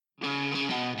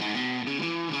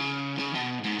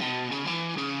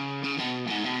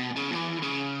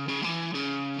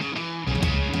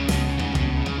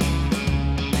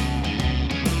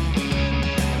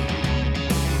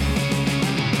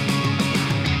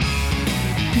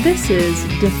This is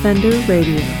Defender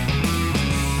Radio.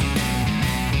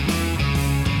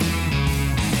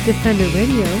 Defender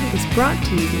Radio is brought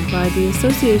to you by the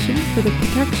Association for the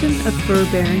Protection of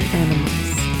Fur-Bearing Animals.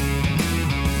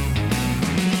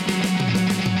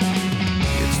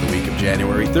 It's the week of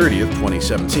January 30th,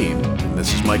 2017, and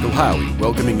this is Michael Howie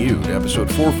welcoming you to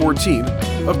episode 414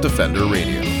 of Defender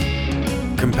Radio.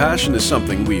 Compassion is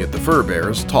something we at the Fur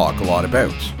Bears talk a lot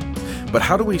about. But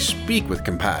how do we speak with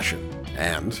compassion?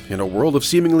 And, in a world of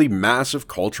seemingly massive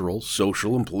cultural,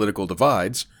 social, and political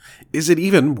divides, is it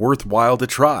even worthwhile to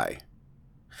try?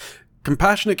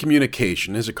 Compassionate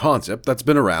communication is a concept that's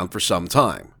been around for some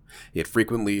time. It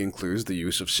frequently includes the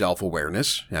use of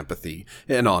self-awareness, empathy,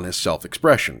 and honest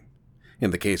self-expression.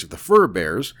 In the case of the Fur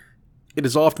Bears, it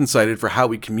is often cited for how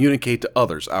we communicate to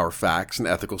others our facts and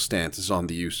ethical stances on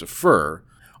the use of fur,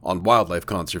 on wildlife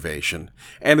conservation,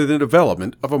 and in the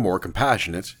development of a more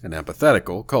compassionate and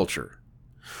empathetical culture.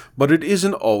 But it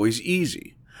isn't always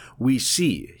easy. We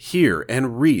see, hear,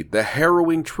 and read the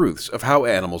harrowing truths of how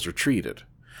animals are treated.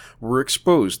 We're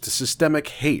exposed to systemic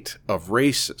hate of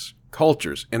races,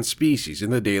 cultures, and species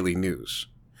in the daily news.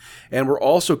 And we're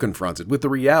also confronted with the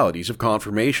realities of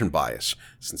confirmation bias,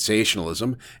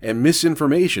 sensationalism, and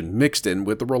misinformation mixed in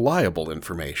with the reliable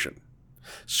information.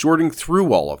 Sorting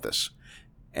through all of this,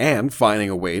 and finding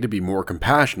a way to be more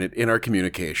compassionate in our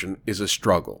communication is a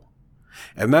struggle.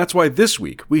 And that's why this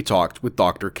week we talked with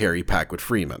Dr. Carrie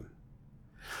Packwood-Freeman.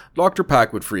 Dr.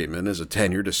 Packwood-Freeman is a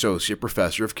tenured associate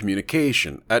professor of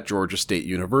communication at Georgia State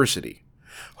University,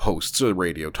 hosts a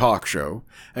radio talk show,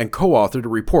 and co-authored a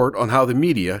report on how the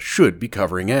media should be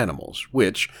covering animals,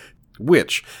 which,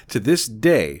 to this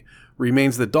day,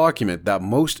 remains the document that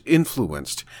most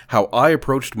influenced how I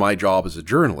approached my job as a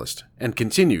journalist and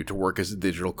continue to work as a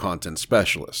digital content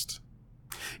specialist.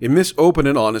 In this open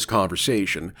and honest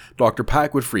conversation, Dr.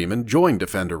 Packwood-Freeman joined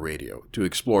Defender Radio to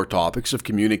explore topics of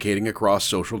communicating across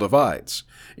social divides,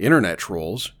 internet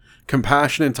trolls,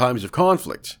 compassion in times of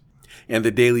conflict, and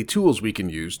the daily tools we can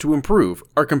use to improve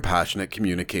our compassionate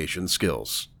communication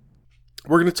skills.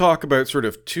 We're going to talk about sort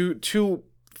of two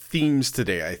themes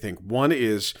today, I think. One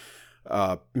is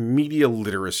media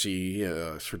literacy,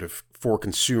 sort of for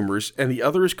consumers, and the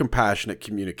other is compassionate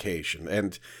communication.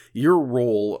 And your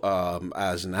role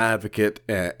as an advocate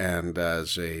and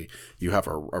as you have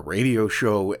a radio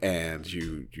show and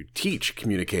you teach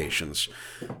communications,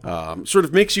 sort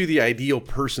of makes you the ideal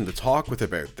person to talk with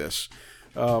about this.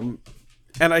 And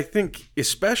I think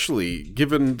especially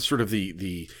given sort of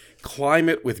the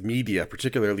climate with media,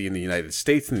 particularly in the United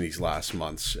States in these last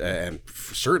months, and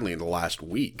certainly in the last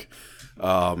week,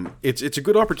 it's a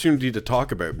good opportunity to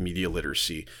talk about media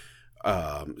literacy.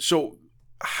 So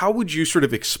how would you sort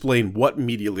of explain what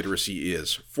media literacy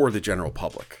is for the general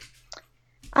public?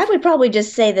 I would probably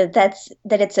just say that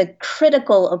it's a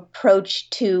critical approach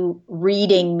to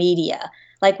reading media.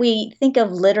 Like, we think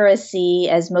of literacy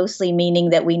as mostly meaning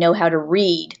that we know how to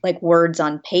read, like words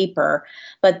on paper.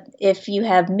 But if you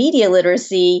have media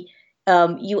literacy,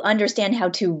 you understand how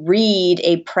to read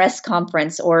a press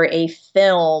conference or a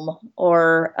film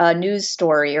or a news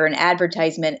story or an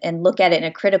advertisement and look at it in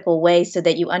a critical way so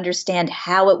that you understand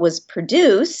how it was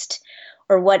produced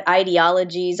or what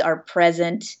ideologies are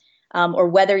present, or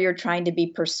whether you're trying to be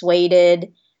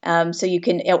persuaded. So you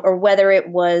can, or whether it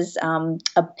was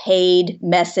a paid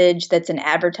message that's an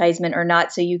advertisement or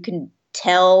not, so you can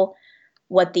tell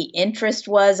what the interest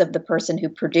was of the person who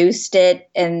produced it,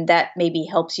 and that maybe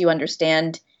helps you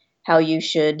understand how you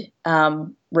should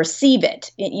receive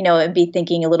it, and be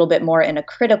thinking a little bit more in a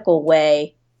critical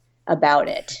way about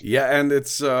it. Yeah, and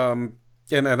it's and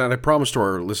I promise to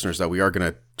our listeners that we are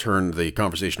going to turn the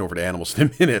conversation over to animals in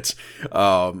a minute.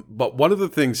 But one of the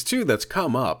things too that's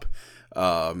come up,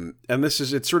 and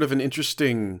it's sort of an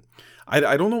interesting,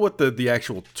 I don't know what the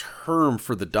actual term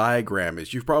for the diagram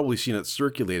is. You've probably seen it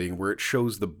circulating where it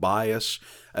shows the bias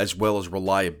as well as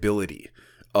reliability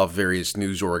of various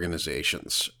news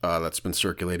organizations that's been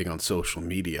circulating on social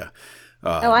media.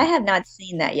 I have not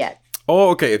seen that yet.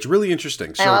 Oh, okay. It's really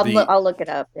interesting. So I'll look it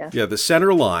up. Yeah, the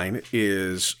center line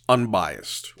is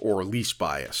unbiased or least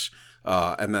bias.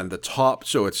 And then the top,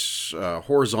 so it's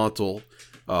horizontal,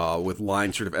 with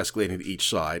lines sort of escalating to each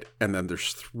side, and then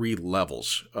there's three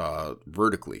levels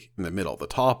vertically in the middle. The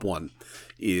top one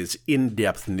is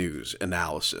in-depth news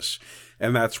analysis,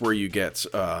 and that's where you get,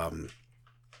 and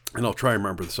I'll try and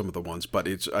remember some of the ones, but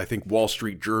I think Wall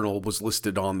Street Journal was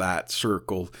listed on that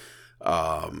circle,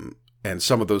 and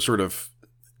some of those sort of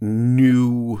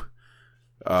new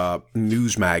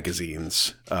news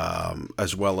magazines,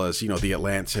 as well as, the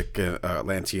Atlantic,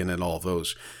 Atlantean and all of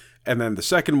those. And then the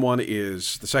second one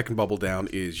is, the second bubble down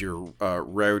is your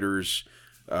routers,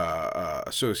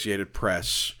 Associated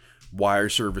Press, wire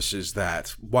services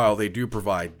that, while they do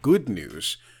provide good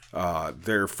news,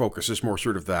 their focus is more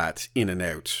sort of that in and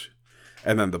out.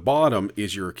 And then the bottom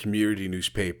is your community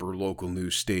newspaper, local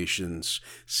news stations,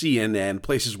 CNN,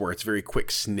 places where it's very quick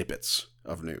snippets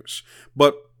of news,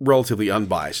 but relatively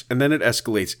unbiased. And then it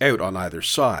escalates out on either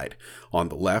side. On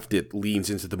the left, it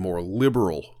leans into the more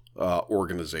liberal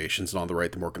organizations, and on the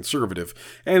right, the more conservative.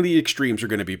 And the extremes are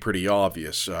going to be pretty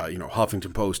obvious.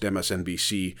 Huffington Post,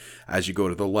 MSNBC as you go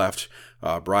to the left,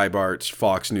 Breitbart,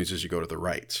 Fox News as you go to the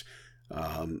right.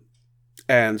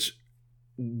 And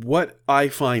what I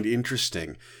find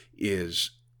interesting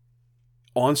is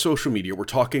on social media, we're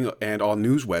talking, and on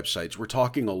news websites, we're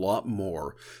talking a lot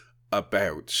more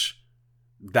about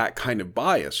that kind of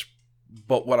bias.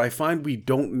 But what I find we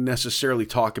don't necessarily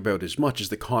talk about as much is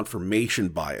the confirmation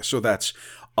bias. So that's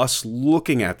us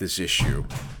looking at this issue.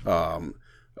 Sorry,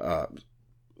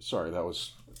 that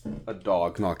was a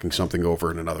dog knocking something over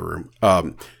in another room.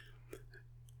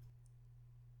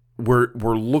 We're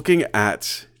looking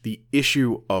at the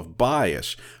issue of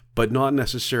bias, but not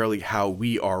necessarily how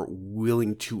we are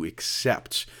willing to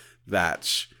accept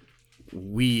that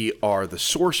we are the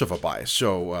source of a bias.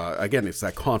 So again, it's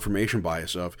that confirmation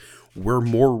bias of we're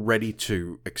more ready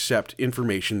to accept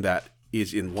information that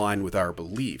is in line with our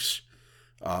beliefs,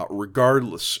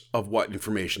 regardless of what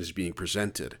information is being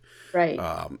presented. Right.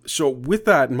 So with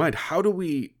that in mind, how do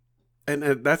we, and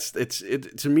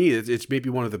to me, it's maybe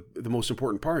one of the most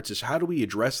important parts, is how do we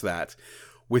address that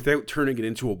without turning it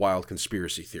into a wild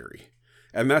conspiracy theory?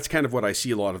 And that's kind of what I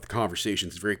see a lot of the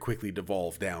conversations very quickly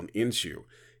devolve down into,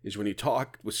 is when you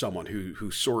talk with someone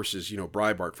who sources,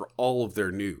 Breitbart for all of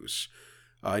their news,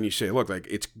 and you say, look, like,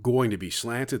 it's going to be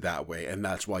slanted that way, and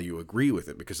that's why you agree with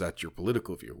it, because that's your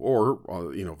political view, or,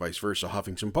 vice versa,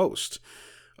 Huffington Post.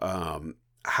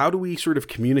 How do we sort of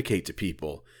communicate to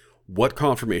people what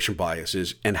confirmation bias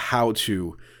is and how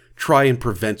to try and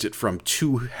prevent it from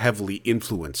too heavily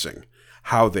influencing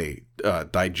how they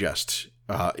digest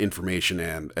information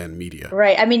and media?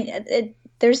 Right. I mean,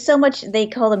 there's so much, they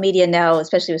call the media now,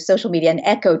 especially with social media, an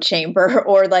echo chamber,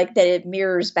 or like that it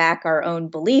mirrors back our own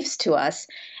beliefs to us.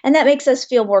 And that makes us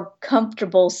feel more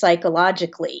comfortable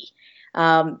psychologically.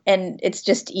 And it's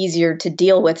just easier to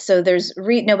deal with. So there's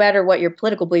no matter what your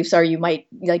political beliefs are, you might,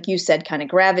 like you said, kind of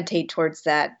gravitate towards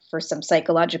that for some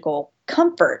psychological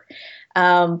comfort.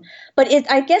 But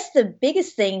I guess the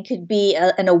biggest thing could be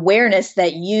an awareness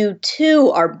that you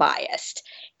too are biased,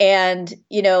 and,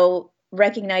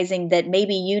 recognizing that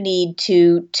maybe you need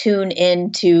to tune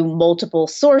into multiple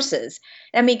sources.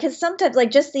 I mean, because sometimes,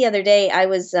 like just the other day, I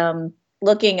was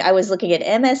looking at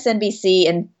MSNBC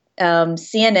and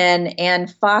CNN and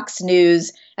Fox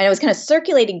News, and I was kind of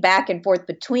circulating back and forth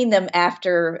between them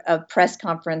after a press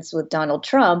conference with Donald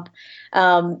Trump,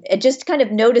 and just kind of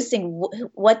noticing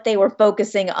what they were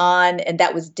focusing on, and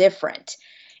that was different.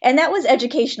 And that was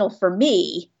educational for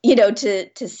me,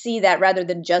 to see that rather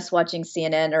than just watching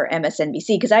CNN or MSNBC,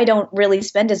 because I don't really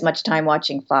spend as much time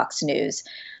watching Fox News.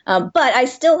 But I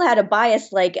still had a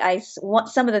bias. Like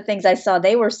some of the things I saw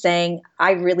they were saying,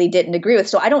 I really didn't agree with.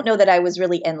 So I don't know that I was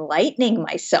really enlightening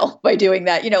myself by doing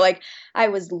that. Like I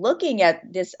was looking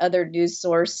at this other news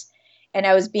source and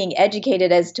I was being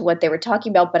educated as to what they were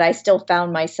talking about, but I still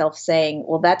found myself saying,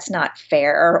 well, that's not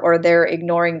fair, or they're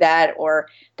ignoring that, or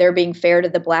they're being unfair to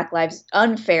the Black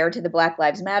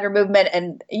Lives Matter movement.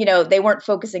 And, they weren't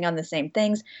focusing on the same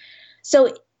things.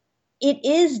 So it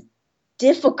is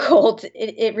difficult.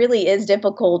 It really is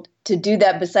difficult to do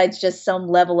that, besides just some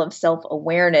level of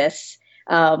self-awareness,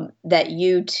 that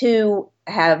you too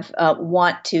have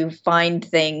want to find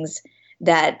things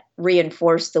that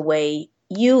reinforce the way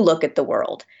you look at the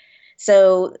world.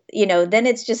 So, then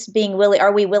it's just being willing.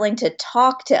 Are we willing to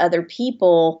talk to other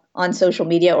people on social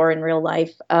media or in real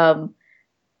life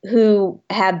who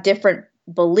have different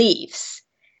beliefs?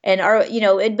 And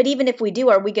but even if we do,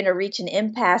 are we going to reach an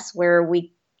impasse where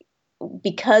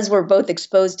because we're both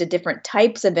exposed to different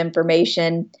types of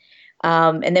information,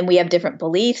 and then we have different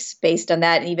beliefs based on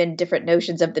that, and even different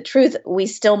notions of the truth, we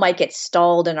still might get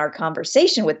stalled in our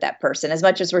conversation with that person. As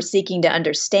much as we're seeking to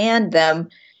understand them,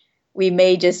 we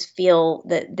may just feel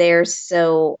that they're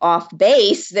so off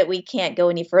base that we can't go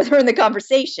any further in the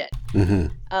conversation. Mm-hmm.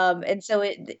 And so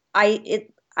I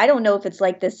don't know if it's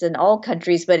like this in all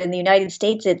countries, but in the United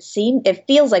States, it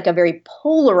feels like a very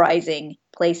polarizing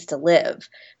place to live,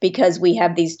 because we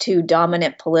have these two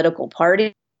dominant political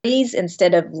parties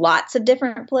instead of lots of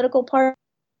different political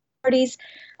parties.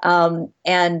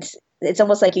 And it's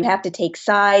almost like you have to take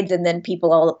sides, and then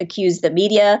people all accuse the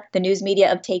media, the news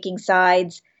media, of taking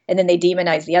sides, and then they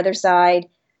demonize the other side.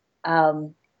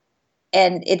 And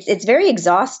it's very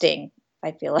exhausting,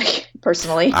 I feel like,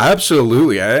 personally.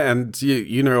 Absolutely. And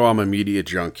I'm a media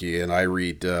junkie, and I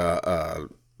read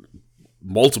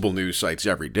multiple news sites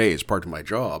every day as part of my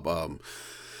job.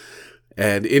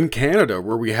 And in Canada,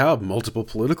 where we have multiple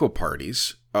political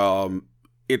parties,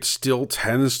 it still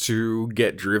tends to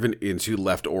get driven into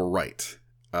left or right.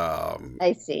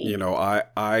 I see.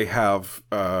 I have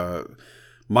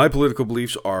my political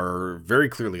beliefs are very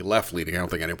clearly left-leaning. I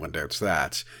don't think anyone doubts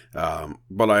that.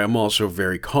 But I am also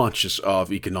very conscious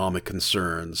of economic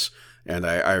concerns, and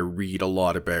I read a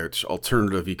lot about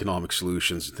alternative economic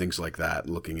solutions and things like that,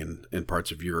 looking in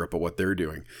parts of Europe at what they're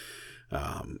doing.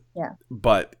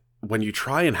 But when you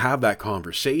try and have that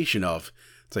conversation of,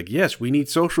 it's like, yes, we need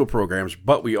social programs,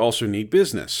 but we also need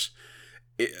business.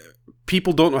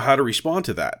 People don't know how to respond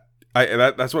to that.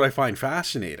 That's what I find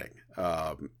fascinating.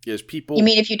 Is people... You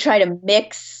mean if you try to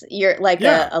mix your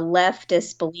a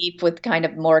leftist belief with kind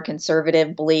of more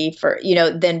conservative belief, or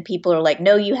then people are like,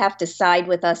 no, you have to side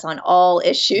with us on all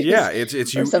issues. Yeah,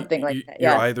 it's or something like that.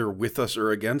 You're either with us or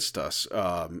against us.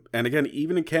 And again,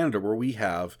 even in Canada, where we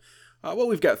have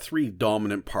we've got three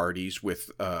dominant parties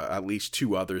with at least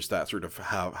two others that sort of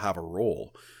have a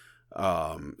role.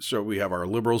 So we have our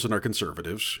Liberals and our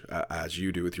Conservatives, as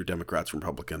you do with your Democrats and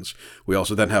Republicans. We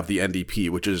also then have the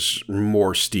NDP, which is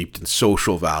more steeped in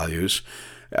social values.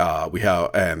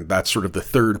 And that's sort of the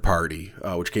third party,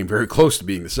 which came very close to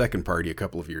being the second party a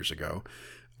couple of years ago.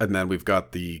 And then we've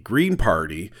got the Green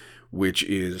Party, which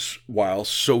is, while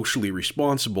socially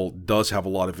responsible, does have a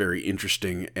lot of very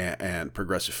interesting and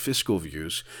progressive fiscal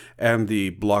views, and the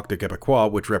Bloc de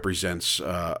Québécois, which represents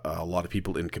a lot of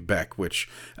people in Quebec, which,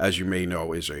 as you may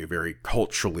know, is a very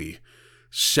culturally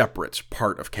separate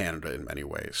part of Canada in many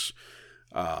ways.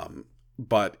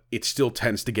 But it still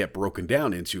tends to get broken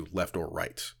down into left or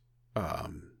right,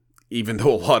 even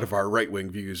though a lot of our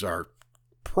right-wing views are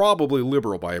probably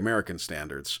liberal by American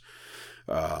standards.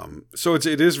 So it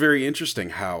is very interesting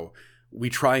how we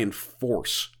try and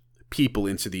force people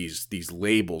into these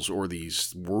labels or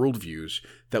these worldviews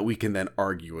that we can then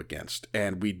argue against.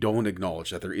 And we don't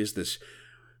acknowledge that there is this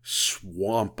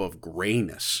swamp of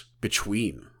grayness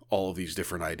between all of these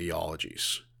different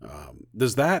ideologies.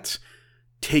 Does that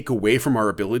take away from our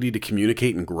ability to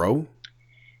communicate and grow?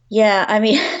 Yeah, I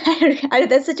mean,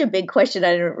 that's such a big question.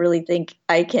 I don't really think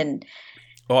I can...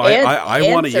 Oh, I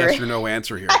want a yes or no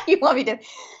answer here. You want me to?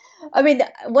 I mean,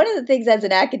 one of the things as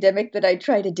an academic that I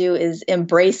try to do is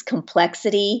embrace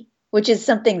complexity, which is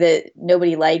something that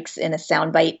nobody likes in a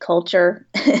soundbite culture.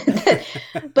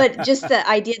 But just the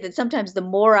idea that sometimes the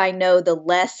more I know, the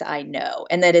less I know,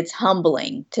 and that it's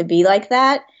humbling to be like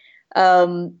that,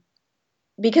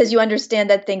 because you understand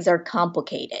that things are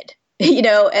complicated,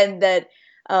 and that,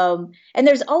 and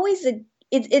there's always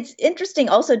it's interesting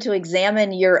also to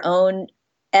examine your own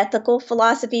ethical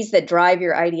philosophies that drive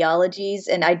your ideologies.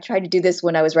 And I tried to do this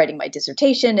when I was writing my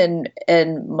dissertation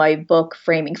and my book,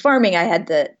 Framing Farming. I had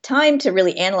the time to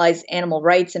really analyze animal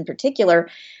rights in particular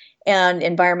and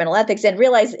environmental ethics, and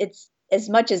realize it's, as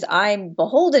much as I'm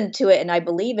beholden to it and I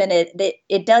believe in it, that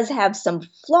it does have some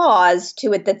flaws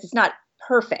to it, that it's not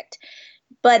perfect.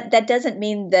 But that doesn't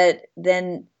mean that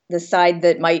then the side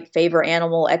that might favor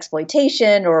animal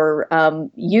exploitation or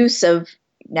use of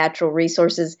natural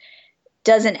resources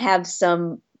doesn't have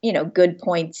some, good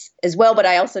points as well, but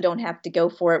I also don't have to go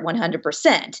for it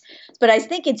 100%. But I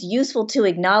think it's useful to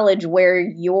acknowledge where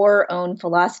your own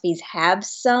philosophies have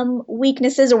some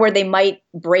weaknesses, or where they might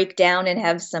break down and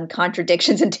have some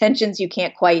contradictions and tensions you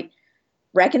can't quite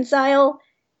reconcile.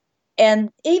 And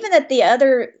even at the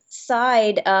other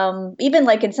side, even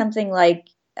like in something like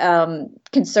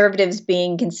conservatives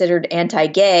being considered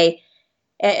anti-gay,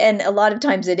 and a lot of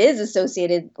times it is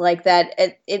associated like that,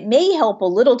 it may help a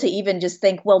little to even just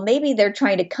think, well, maybe they're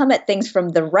trying to come at things from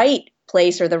the right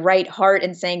place or the right heart,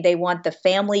 and saying they want the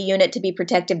family unit to be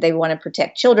protected, they want to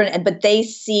protect children, but they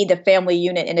see the family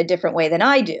unit in a different way than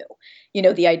I do,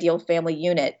 the ideal family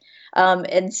unit.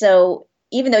 And so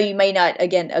even though you may not,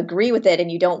 again, agree with it,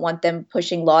 and you don't want them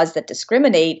pushing laws that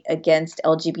discriminate against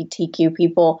LGBTQ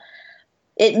people,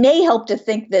 it may help to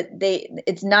think that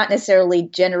it's not necessarily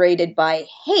generated by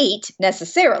hate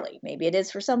necessarily. Maybe it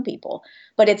is for some people,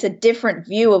 but it's a different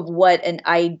view of what an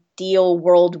ideal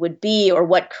world would be, or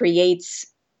what creates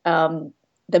the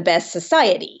best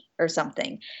society or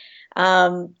something.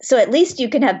 So at least you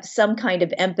can have some kind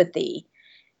of empathy.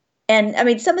 And I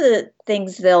mean, some of the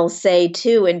things they'll say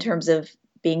too, in terms of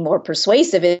being more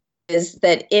persuasive, is is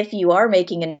that if you are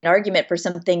making an argument for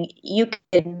something, you can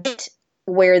admit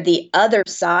where the other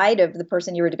side of the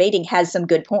person you were debating has some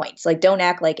good points. Like, don't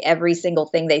act like every single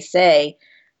thing they say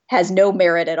has no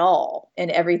merit at all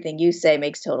and everything you say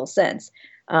makes total sense.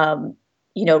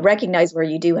 Recognize where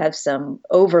you do have some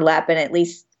overlap and at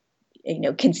least,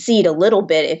 concede a little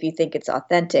bit if you think it's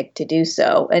authentic to do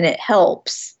so. And it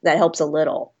helps. That helps a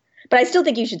little. But I still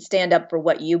think you should stand up for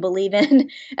what you believe in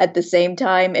at the same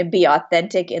time and be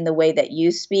authentic in the way that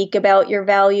you speak about your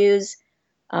values.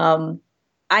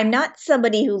 I'm not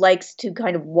somebody who likes to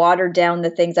kind of water down the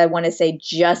things I want to say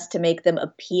just to make them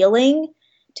appealing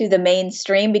to the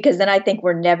mainstream, because then I think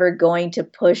we're never going to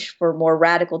push for more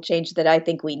radical change that I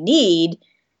think we need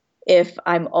if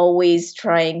I'm always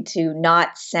trying to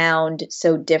not sound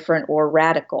so different or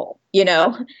radical,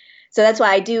 So that's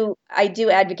why I do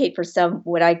advocate for some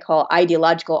what I call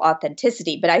ideological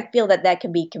authenticity, but I feel that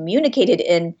can be communicated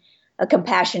in a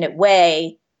compassionate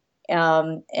way,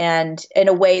 and in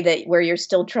a way that where you're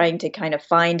still trying to kind of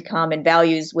find common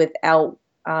values without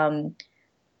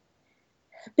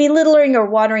belittling or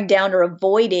watering down or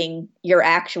avoiding your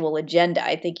actual agenda.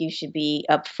 I think you should be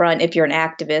upfront if you're an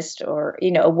activist or,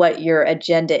 what your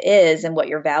agenda is and what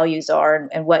your values are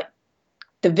and what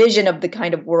the vision of the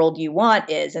kind of world you want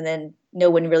is. And then no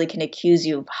one really can accuse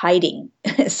you of hiding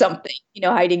something,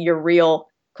 hiding your real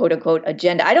quote unquote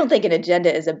agenda. I don't think an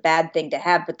agenda is a bad thing to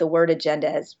have, but the word agenda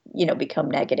has, become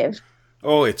negative.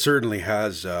 Oh, it certainly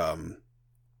has.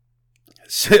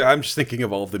 I'm just thinking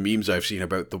of all of the memes I've seen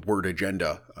about the word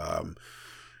agenda.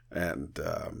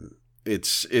 It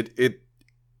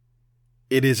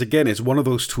is, again, it's one of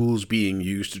those tools being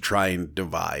used to try and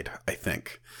divide, I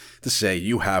think, to say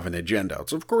you have an agenda.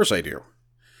 So of course I do.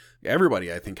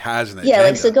 Everybody, I think, has an agenda.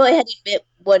 Yeah, so go ahead and admit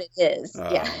what it is.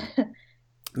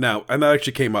 Now, and that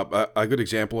actually came up, a good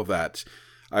example of that.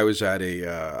 I was at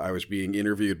I was being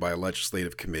interviewed by a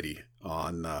legislative committee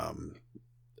on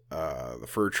the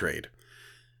fur trade.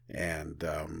 And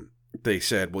they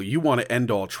said, well, you want to end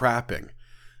all trapping,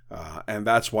 and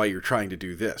that's why you're trying to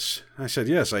do this. I said,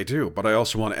 yes, I do, but I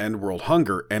also want to end world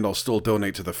hunger, and I'll still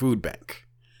donate to the food bank.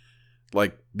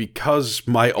 Like, because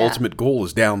my ultimate goal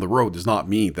is down the road does not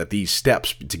mean that these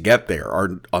steps to get there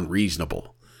are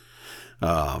unreasonable.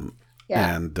 But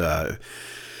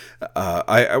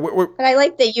I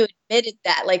like that you admitted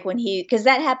that, like because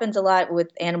that happens a lot with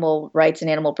animal rights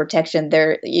and animal protection.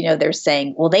 They're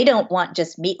saying, well, they don't want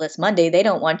just meatless Monday. They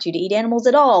don't want you to eat animals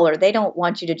at all, or they don't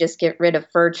want you to just get rid of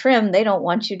fur trim. They don't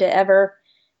want you to ever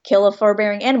kill a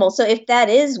fur-bearing animal. So if that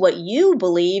is what you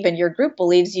believe and your group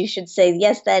believes, you should say,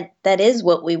 yes, that is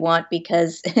what we want,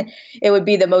 because it would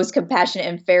be the most compassionate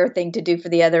and fair thing to do for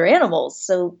the other animals.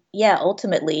 So yeah,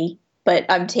 ultimately, but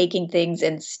I'm taking things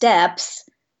in steps.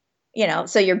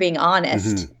 So you're being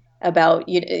honest about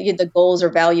the goals or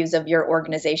values of your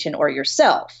organization or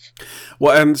yourself.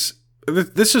 Well, and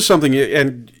this is something,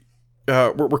 and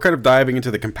we're kind of diving into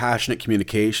the compassionate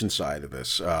communication side of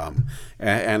this,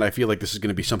 and I feel like this is going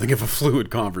to be something of a fluid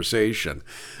conversation.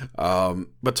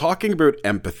 But talking about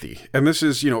empathy, and this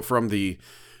is, from the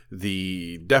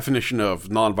definition of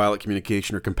nonviolent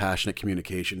communication or compassionate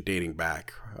communication dating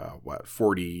back,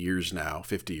 40 years now,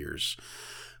 50 years.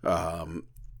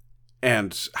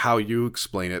 And how you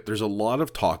explain it, there's a lot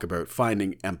of talk about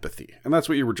finding empathy. And that's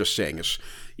what you were just saying, is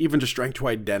even just trying to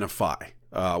identify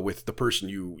with the person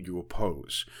you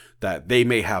oppose, that they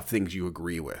may have things you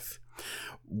agree with.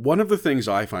 One of the things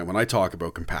I find when I talk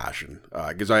about compassion,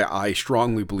 because I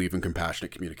strongly believe in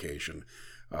compassionate communication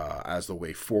as the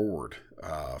way forward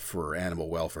for animal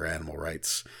welfare, animal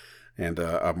rights, and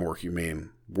a more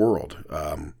humane world.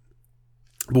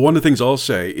 But one of the things I'll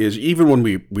say is, even when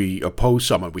we oppose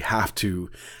someone, we have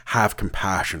to have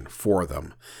compassion for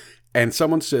them. And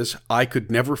someone says, I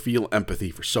could never feel empathy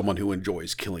for someone who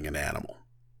enjoys killing an animal.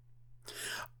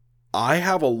 I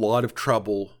have a lot of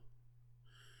trouble.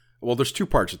 Well, there's two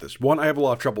parts of this. One, I have a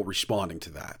lot of trouble responding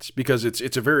to that, because it's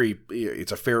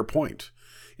a fair point.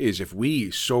 Is if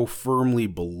we so firmly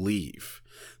believe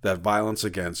that violence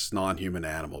against non-human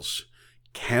animals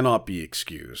cannot be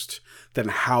excused, then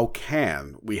how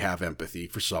can we have empathy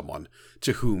for someone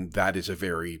to whom that is a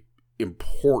very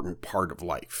important part of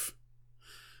life?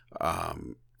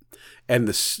 And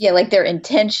this, like they're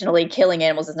intentionally killing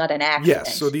animals is not an accident.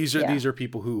 Yes, so these are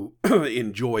people who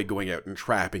enjoy going out and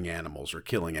trapping animals or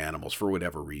killing animals for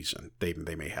whatever reason they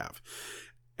may have.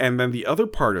 And then the other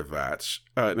part of that,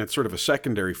 and it's sort of a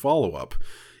secondary follow-up,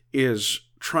 is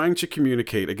trying to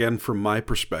communicate, again, from my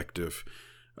perspective,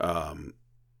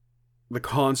 the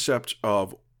concept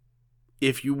of,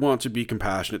 if you want to be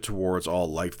compassionate towards all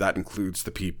life, that includes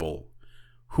the people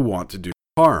who want to do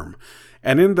harm.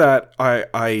 And in that,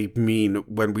 I mean,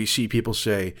 when we see people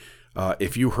say,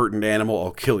 if you hurt an animal,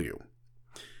 I'll kill you.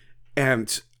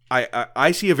 And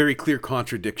I see a very clear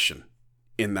contradiction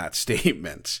in that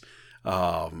statement.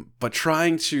 But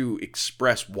trying to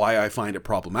express why I find it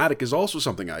problematic is also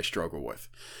something I struggle with.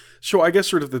 So I guess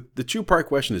sort of the two-part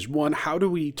question is, one, how do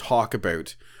we talk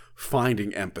about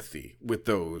finding empathy with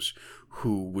those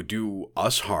who would do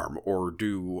us harm or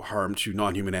do harm to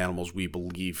non-human animals we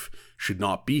believe should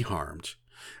not be harmed?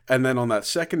 And then on that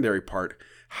secondary part,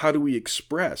 how do we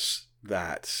express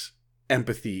that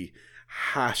empathy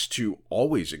has to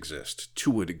always exist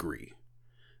to a degree,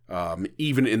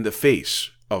 even in the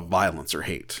face of violence or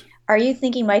hate? Are you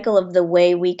thinking, Michael, of the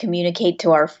way we communicate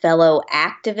to our fellow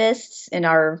activists in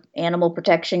our animal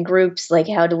protection groups? Like,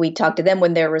 how do we talk to them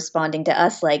when they're responding to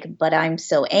us like, but I'm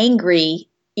so angry,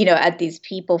 at these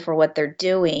people for what they're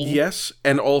doing? Yes.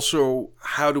 And also,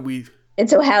 how do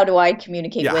I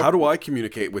communicate with them? How do I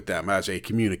communicate with them as a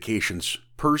communications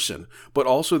person? But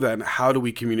also then, how do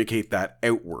we communicate that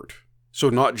outward?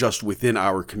 So not just within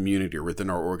our community or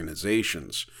within our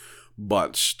organizations,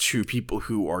 but to people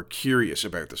who are curious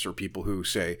about this, or people who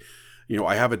say,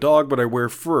 I have a dog, but I wear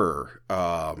fur,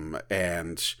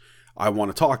 and I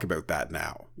want to talk about that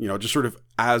now. Just sort of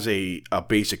as a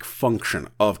basic function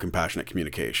of compassionate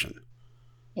communication.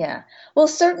 Yeah. Well,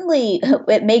 certainly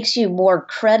it makes you more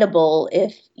credible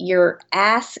if you're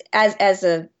asked, as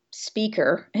a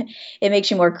speaker, it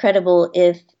makes you more credible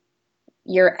if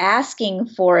you're asking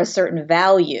for a certain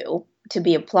value to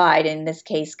be applied, in this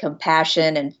case,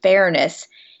 compassion and fairness,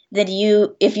 then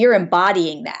if you're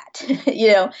embodying that,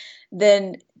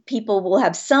 then people will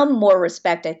have some more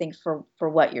respect, I think, for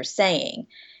what you're saying.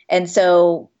 And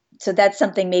so that's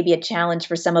something, maybe a challenge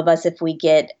for some of us, if we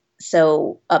get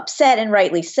so upset, and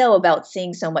rightly so, about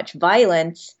seeing so much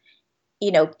violence,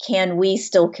 can we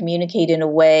still communicate in a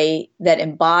way that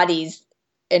embodies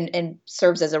and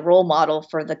serves as a role model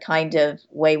for the kind of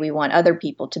way we want other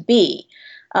people to be?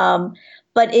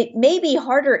 But it may be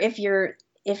harder if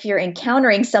you're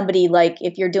encountering somebody, like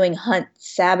if you're doing hunt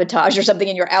sabotage or something,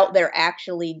 and you're out there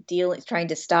actually trying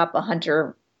to stop a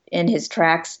hunter in his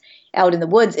tracks out in the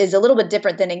woods, is a little bit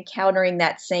different than encountering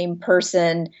that same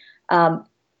person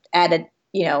at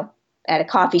a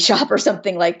coffee shop or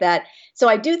something like that. So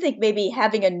I do think maybe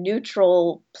having a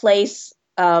neutral place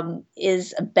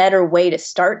is a better way to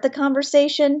start the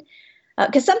conversation.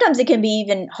 Because sometimes it can be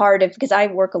even hard, because I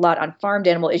work a lot on farmed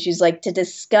animal issues, like to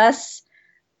discuss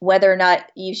whether or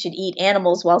not you should eat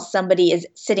animals while somebody is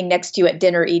sitting next to you at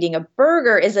dinner eating a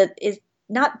burger is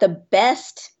not the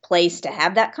best place to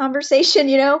have that conversation,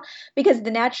 because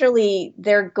naturally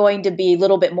they're going to be a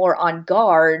little bit more on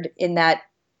guard in that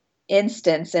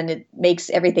instance, and it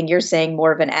makes everything you're saying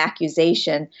more of an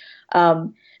accusation.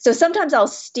 So sometimes I'll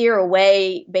steer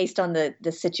away based on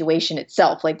the situation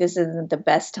itself. Like, this isn't the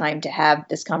best time to have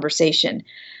this conversation.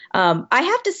 I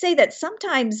have to say that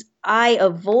sometimes I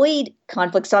avoid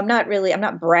conflict. So I'm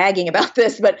not bragging about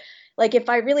this, but like, if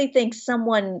I really think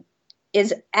someone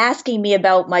is asking me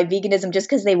about my veganism just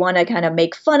because they want to kind of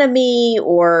make fun of me,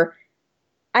 or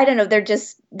I don't know,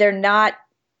 they're not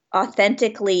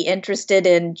authentically interested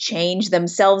in change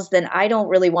themselves, then I don't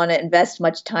really want to invest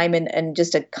much time in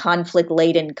just a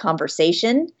conflict-laden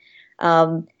conversation.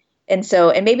 And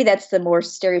maybe that's the more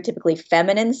stereotypically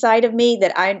feminine side of me,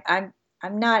 that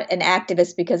I'm not an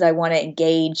activist because I want to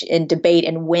engage in debate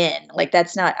and win. Like,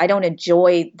 I don't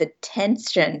enjoy the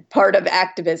tension part of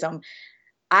activism.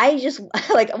 I just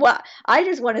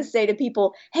want to say to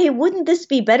people, hey, wouldn't this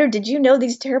be better? Did you know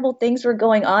these terrible things were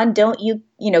going on? Don't you,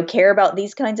 care about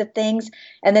these kinds of things?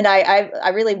 And then I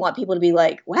really want people to be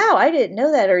like, wow, I didn't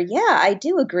know that. Or, yeah, I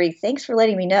do agree. Thanks for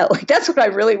letting me know. Like, that's what I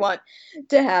really want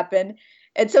to happen.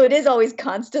 And so it is always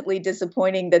constantly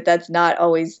disappointing that that's not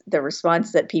always the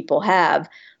response that people have.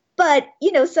 But,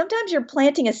 sometimes you're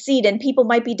planting a seed and people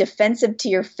might be defensive to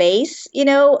your face,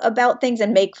 about things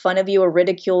and make fun of you or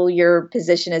ridicule your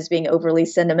position as being overly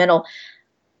sentimental.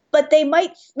 But they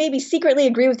might maybe secretly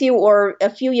agree with you, or a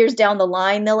few years down the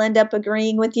line, they'll end up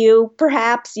agreeing with you.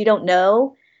 Perhaps, you don't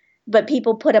know. But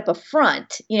people put up a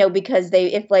front, because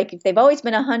if they've always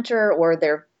been a hunter, or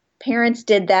their parents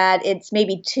did that, it's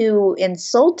maybe too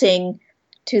insulting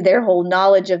to their whole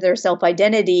knowledge of their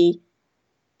self-identity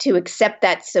to accept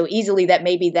that so easily, that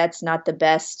maybe that's not the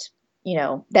best,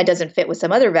 that doesn't fit with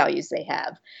some other values they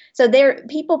have. So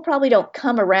people probably don't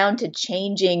come around to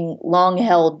changing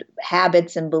long-held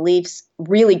habits and beliefs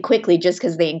really quickly just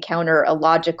because they encounter a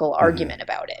logical argument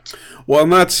about it. Well,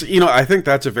 and that's, I think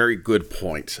that's a very good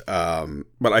point.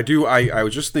 But I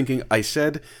was just thinking, I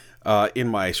said in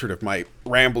my sort of my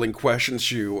rambling questions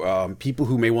to people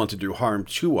who may want to do harm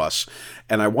to us.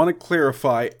 And I want to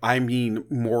clarify, I mean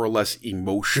more or less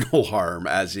emotional harm,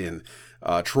 as in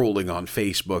trolling on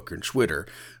Facebook and Twitter,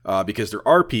 because there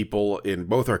are people in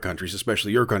both our countries,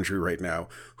 especially your country right now,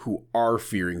 who are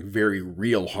fearing very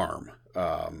real harm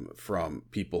from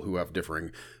people who have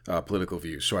differing political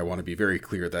views. So I want to be very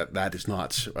clear that that is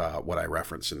not what I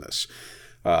reference in this.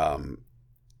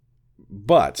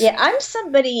 But yeah, I'm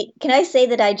somebody, can I say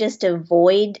that I just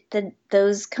avoid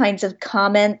those kinds of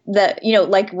comment that,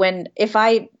 like if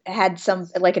I had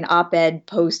like an op-ed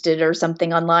posted or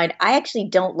something online, I actually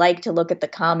don't like to look at the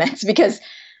comments because,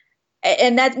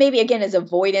 and that maybe again is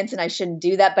avoidance and I shouldn't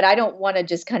do that, but I don't want to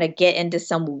just kind of get into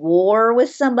some war with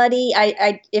somebody.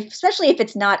 Especially if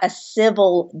it's not a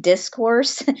civil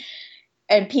discourse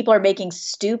and people are making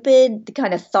stupid,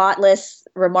 kind of thoughtless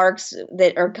remarks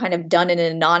that are kind of done in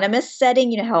an anonymous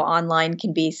setting, how online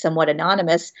can be somewhat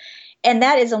anonymous. And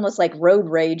that is almost like road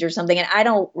rage or something. And I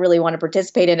don't really want to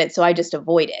participate in it. So I just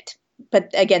avoid it. But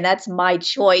again, that's my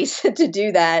choice to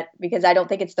do that because I don't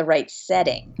think it's the right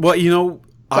setting. Well,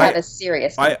 I have a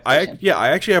serious I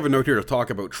actually have a note here to talk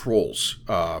about trolls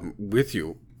with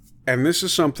you. And this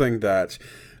is something that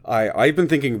I've been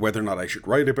thinking whether or not I should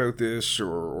write about this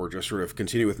or just sort of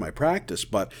continue with my practice,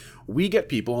 but we get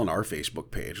people on our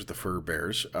Facebook page, the Fur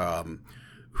Bears,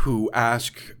 who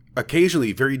ask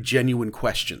occasionally very genuine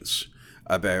questions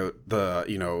about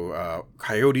the,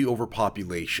 coyote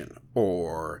overpopulation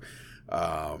or,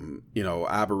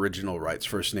 Aboriginal rights,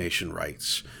 First Nation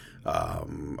rights,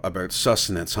 about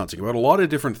sustenance hunting, about a lot of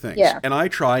different things. Yeah. And I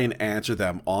try and answer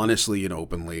them honestly and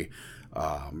openly,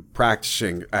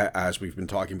 practicing, as we've been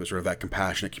talking about, sort of that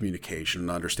compassionate communication and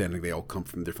understanding they all come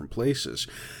from different places.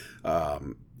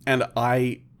 And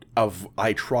I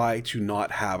try to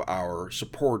not have our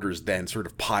supporters then sort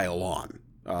of pile on.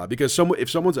 Because if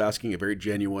someone's asking a very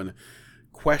genuine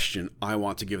question, I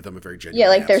want to give them a very genuine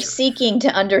like answer. they're seeking to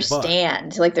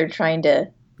understand, like they're trying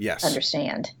to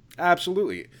understand.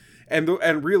 Absolutely. And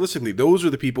realistically, those are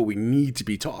the people we need to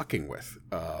be talking with.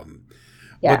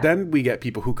 But then we get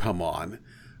people who come on,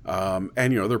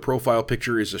 and their profile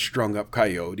picture is a strung up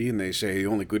coyote, and they say the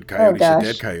only good coyote is a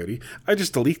dead coyote. I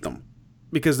just delete them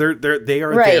because they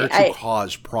are there to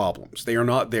cause problems. They are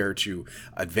not there to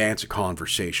advance a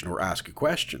conversation or ask a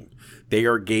question. They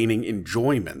are gaining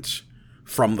enjoyment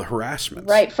from the harassment.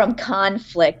 Right, from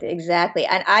conflict, exactly.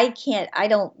 And I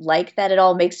don't like that at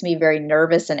all. It makes me very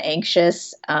nervous and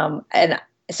anxious. And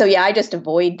so, I just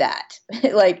avoid that.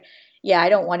 I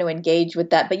don't want to engage with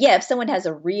that. But if someone has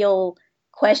a real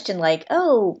question like,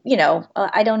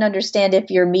 I don't understand if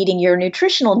you're meeting your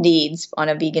nutritional needs on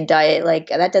a vegan diet, like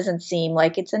that doesn't seem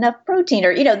like it's enough protein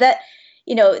or,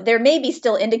 they're maybe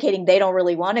still indicating they don't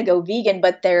really want to go vegan,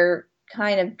 but they're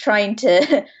kind of trying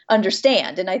to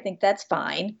understand. And I think that's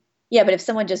fine. Yeah, but if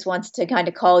someone just wants to kind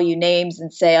of call you names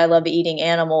and say, I love eating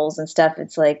animals and stuff,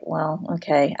 it's like, well,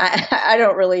 okay. I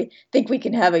don't really think we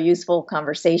can have a useful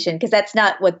conversation because that's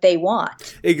not what they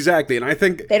want. Exactly. And I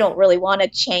think they don't really want to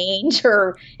change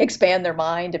or expand their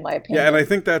mind, in my opinion. Yeah, and I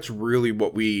think that's really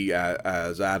what we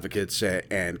as advocates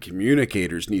and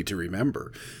communicators need to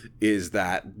remember is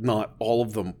that not all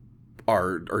of them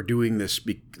are doing this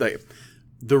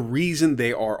the reason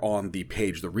they are on the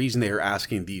page, the reason they are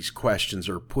asking these questions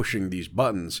or pushing these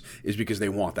buttons is because they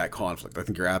want that conflict. I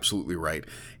think you're absolutely right.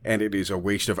 And it is a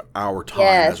waste of our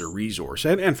time as a resource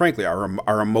and frankly,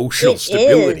 our emotional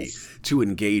stability to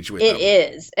engage with them. It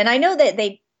is. And I know that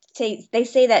they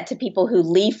say that to people who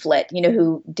leaflet,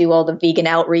 who do all the vegan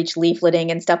outreach leafleting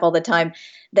and stuff all the time,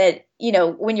 that,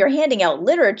 when you're handing out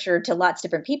literature to lots of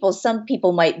different people, some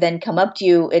people might then come up to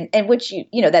you and which,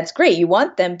 that's great. You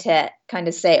want them to kind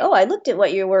of say, oh, I looked at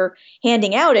what you were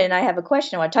handing out and I have a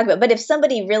question I want to talk about. But if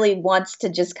somebody really wants to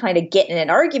just kind of get in an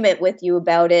argument with you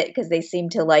about it because they seem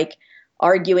to like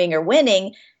arguing or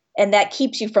winning, and that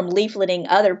keeps you from leafleting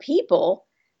other people.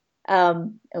 Oh,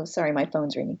 sorry, my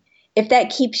phone's ringing. If that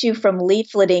keeps you from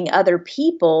leafleting other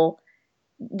people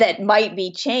that might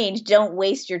be changed, don't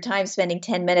waste your time spending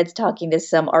 10 minutes talking to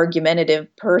some argumentative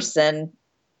person.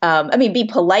 Be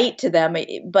polite to them,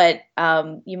 but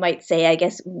you might say, I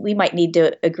guess we might need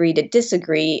to agree to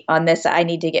disagree on this. I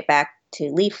need to get back to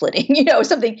leafleting,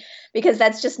 something, because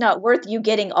that's just not worth you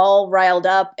getting all riled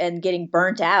up and getting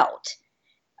burnt out.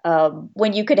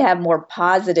 When you could have more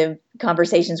positive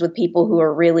conversations with people who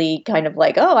are really kind of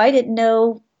like, oh, I didn't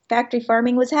know factory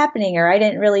farming was happening, or I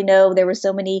didn't really know there were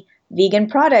so many vegan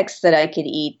products that I could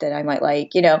eat that I might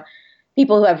like,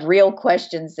 people who have real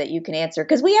questions that you can answer,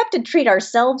 because we have to treat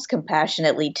ourselves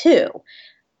compassionately too,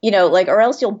 or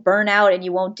else you'll burn out and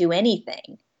you won't do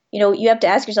anything. you have to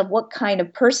ask yourself, what kind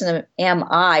of person am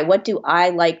I? What do I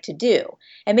like to do?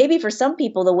 And maybe for some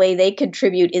people, the way they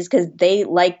contribute is because they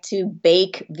like to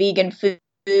bake vegan food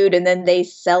and then they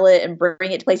sell it and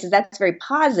bring it to places. That's very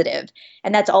positive,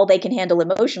 and that's all they can handle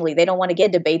emotionally. They don't want to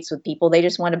get debates with people. They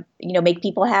just want to, make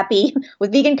people happy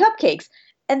with vegan cupcakes.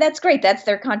 And that's great. That's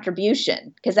their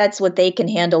contribution because that's what they can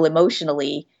handle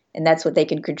emotionally and that's what they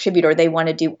can contribute, or they want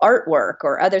to do artwork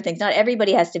or other things. Not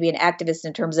everybody has to be an activist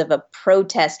in terms of a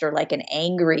protest or like an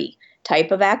angry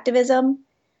type of activism.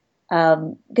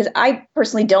 Because I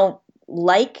personally don't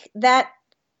like that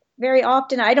very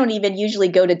often. I don't even usually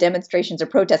go to demonstrations or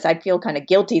protests. I feel kind of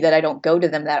guilty that I don't go to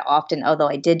them that often, although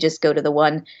I did just go to the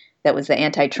one that was the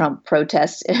anti-Trump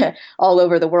protests all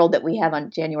over the world that we have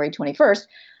on January 21st.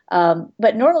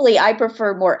 But normally I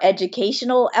prefer more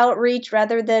educational outreach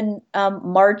rather than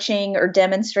marching or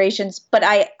demonstrations. But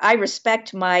I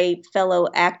respect my fellow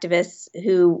activists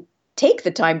who take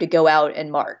the time to go out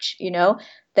and march,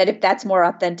 that if that's more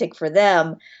authentic for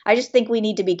them. I just think we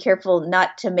need to be careful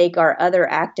not to make our other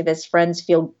activist friends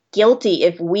feel guilty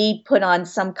if we put on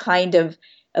some kind of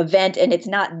event and it's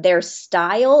not their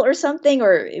style or something,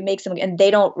 or it makes them, and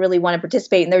they don't really want to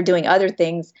participate and they're doing other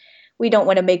things. We don't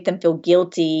want to make them feel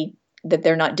guilty that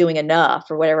they're not doing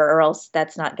enough or whatever, or else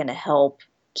that's not going to help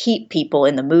keep people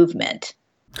in the movement.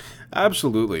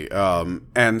 Absolutely.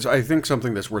 And I think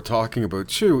something that's worth talking about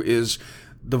too is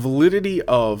the validity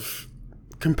of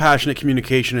compassionate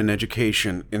communication and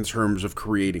education in terms of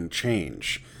creating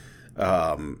change.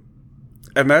 And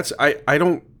that's, I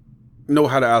don't know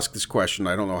how to ask this question.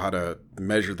 I don't know how to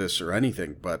measure this or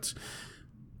anything, but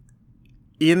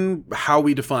in how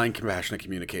we define compassionate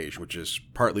communication, which is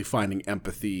partly finding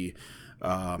empathy,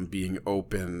 being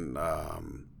open,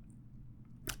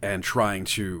 and trying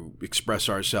to express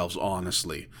ourselves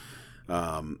honestly.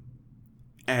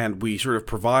 And we sort of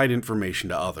provide information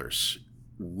to others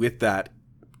with that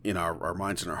in our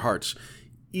minds and our hearts.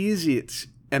 Is it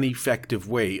an effective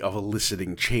way of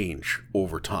eliciting change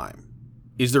over time?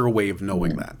 Is there a way of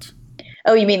knowing that?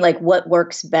 Oh, you mean like what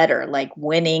works better, like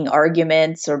winning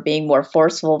arguments or being more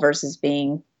forceful versus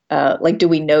being like, do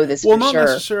we know this for sure? Not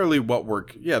necessarily what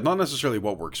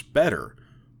works better,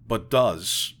 but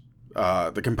does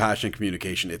the compassionate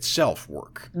communication itself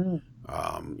work?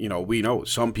 We know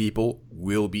some people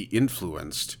will be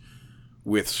influenced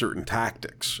with certain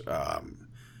tactics.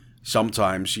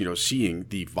 Sometimes, seeing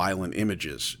the violent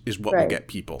images is what will get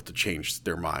people to change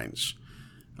their minds.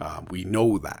 We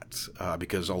know that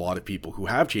because a lot of people who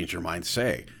have changed their minds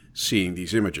say, seeing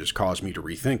these images caused me to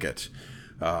rethink it.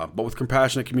 But with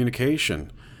compassionate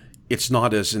communication, it's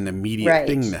not as an immediate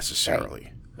thing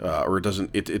necessarily, or it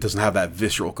doesn't have that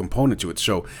visceral component to it.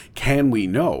 So can we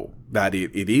know that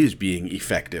it is being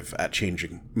effective at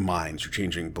changing minds or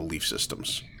changing belief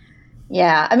systems?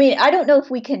 Yeah. I mean, I don't know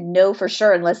if we can know for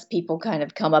sure unless people kind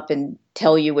of come up and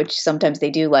tell you, which sometimes they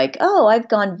do, like, oh, I've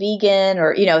gone vegan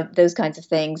or, those kinds of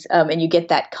things. And you get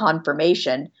that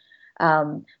confirmation.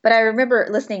 But I remember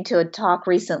listening to a talk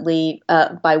recently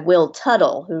by Will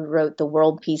Tuttle, who wrote The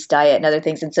World Peace Diet and other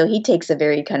things. And so he takes a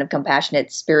very kind of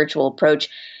compassionate spiritual approach.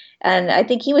 And I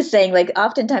think he was saying, like,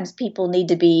 oftentimes people need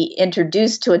to be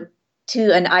introduced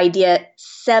to an idea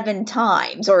 7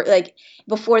 times or like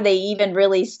before they even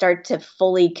really start to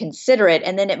fully consider it.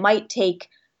 And then it might take,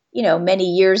 many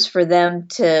years for them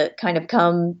to kind of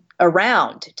come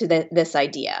around to this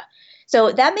idea.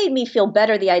 So that made me feel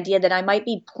better, the idea that I might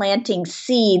be planting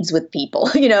seeds with people,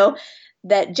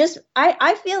 that just,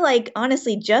 I feel like,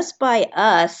 honestly, just by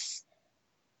us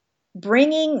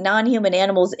bringing non-human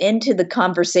animals into the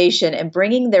conversation and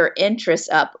bringing their interests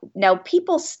up. Now,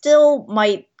 people still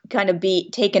might kind of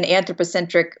take an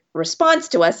anthropocentric response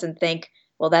to us and think,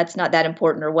 well, that's not that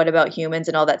important, or what about humans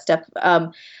and all that stuff.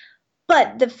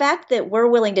 But the fact that we're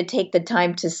willing to take the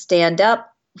time to stand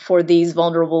up for these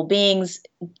vulnerable beings,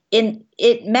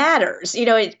 it matters.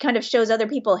 It kind of shows other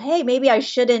people, hey, maybe I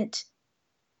shouldn't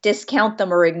discount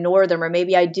them or ignore them, or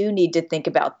maybe I do need to think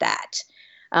about that.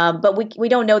 But we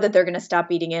don't know that they're going to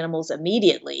stop eating animals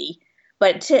immediately.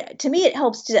 But to me, it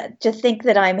helps to think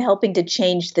that I'm helping to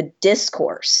change the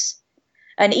discourse.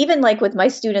 And even like with my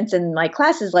students in my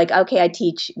classes, like, okay, I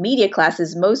teach media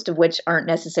classes, most of which aren't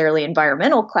necessarily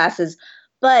environmental classes.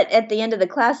 But at the end of the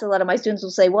class, a lot of my students will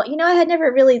say, well, I had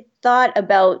never really thought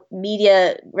about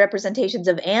media representations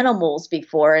of animals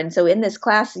before. And so in this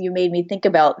class, you made me think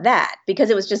about that because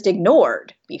it was just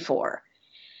ignored before.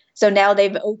 So now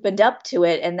they've opened up to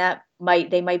it, and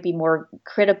they might be more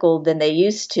critical than they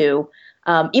used to.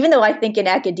 Even though I think in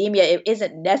academia, it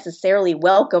isn't necessarily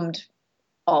welcomed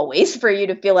always for you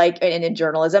to feel like, and in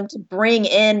journalism, to bring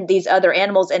in these other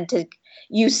animals and to,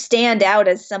 you stand out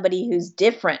as somebody who's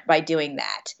different by doing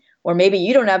that. Or maybe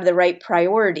you don't have the right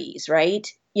priorities, right?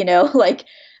 Like,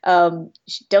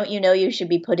 don't you know you should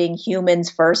be putting humans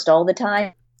first all the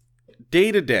time?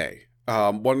 Day to day,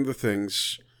 one of the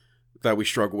things that we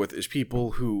struggle with is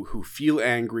people who feel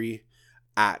angry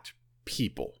at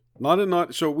people.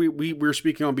 So we're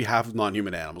speaking on behalf of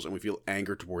non-human animals, and we feel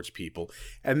anger towards people,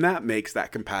 and that makes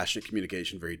that compassionate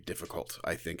communication very difficult,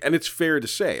 I think. And it's fair to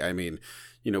say, I mean,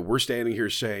 we're standing here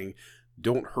saying,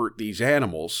 don't hurt these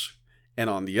animals, and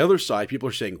on the other side, people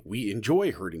are saying, we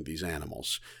enjoy hurting these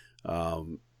animals.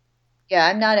 Yeah,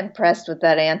 I'm not impressed with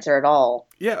that answer at all.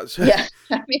 Yeah. Yeah.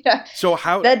 I mean, so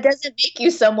how that doesn't make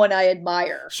you someone I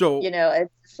admire. So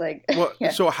it's like. Well,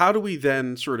 yeah. So how do we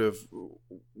then sort of,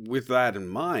 with that in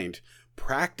mind,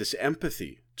 practice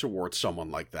empathy towards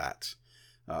someone like that?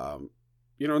 And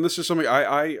this is something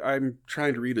I'm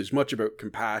trying to read as much about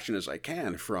compassion as I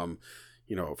can from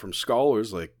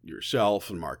scholars like yourself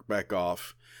and Mark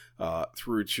Bekoff,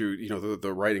 through to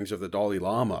the writings of the Dalai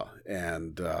Lama,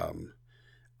 and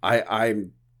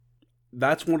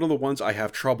that's one of the ones I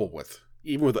have trouble with,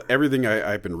 even with everything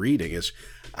I've been reading, is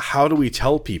how do we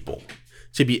tell people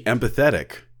to be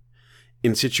empathetic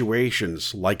in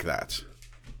situations like that?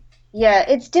 Yeah,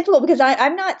 it's difficult because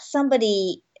I'm not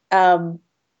somebody.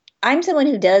 I'm someone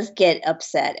who does get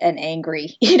upset and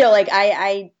angry. Like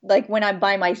I like when I'm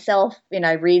by myself and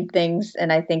I read things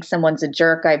and I think someone's a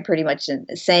jerk, I'm pretty much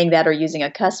saying that or using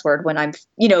a cuss word when I'm,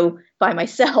 by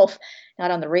myself, not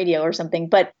on the radio or something.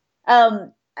 But,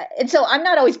 and so I'm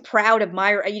not always proud of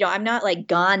I'm not like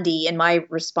Gandhi in my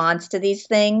response to these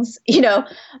things,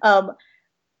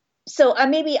 so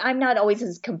maybe I'm not always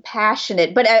as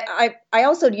compassionate, but I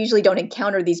also usually don't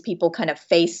encounter these people kind of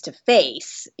face to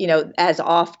face, as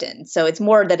often. So it's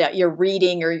more that you're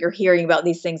reading or you're hearing about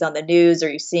these things on the news or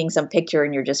you're seeing some picture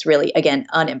and you're just really, again,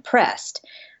 unimpressed.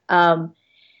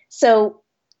 So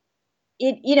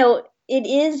it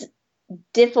is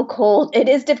difficult. It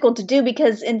is difficult to do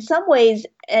because in some ways,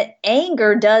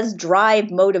 anger does drive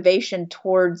motivation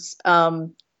towards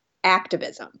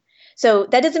activism. So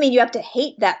that doesn't mean you have to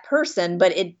hate that person,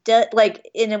 but it does, like,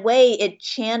 in a way, it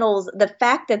channels the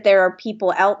fact that there are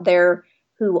people out there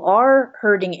who are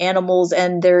hurting animals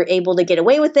and they're able to get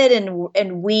away with it.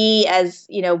 And we as,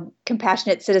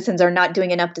 compassionate citizens are not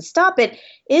doing enough to stop it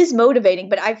is motivating.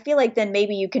 But I feel like then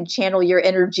maybe you can channel your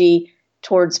energy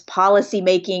towards policy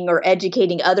making or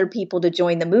educating other people to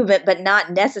join the movement, but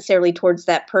not necessarily towards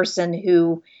that person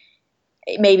who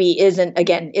maybe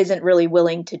isn't really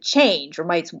willing to change or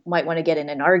might want to get in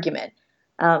an argument.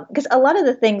 Because a lot of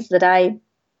the things that I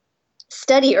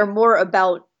study are more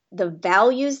about the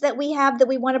values that we have that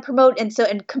we want to promote.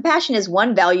 And compassion is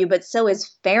one value, but so is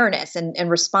fairness and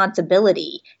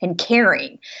responsibility and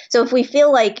caring. So if we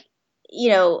feel like,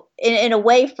 in a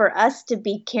way for us to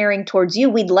be caring towards you,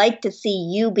 we'd like to see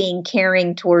you being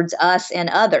caring towards us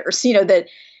and others,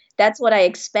 that's what I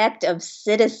expect of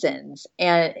citizens.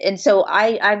 And so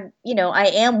I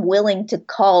am willing to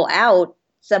call out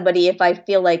somebody if I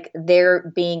feel like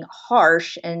they're being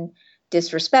harsh and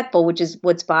disrespectful, which is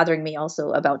what's bothering me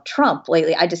also about Trump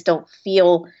lately. I just don't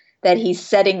feel that he's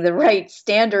setting the right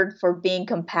standard for being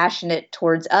compassionate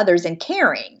towards others and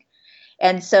caring.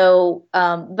 And so,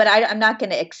 but I'm not going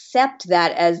to accept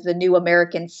that as the new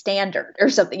American standard or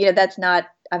something.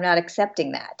 I'm not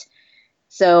accepting that.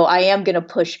 So I am going to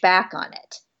push back on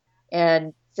it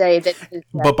and say that.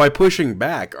 But by pushing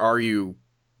back, are you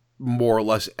more or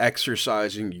less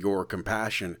exercising your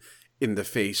compassion in the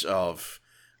face of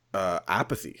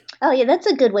apathy? Oh, yeah, that's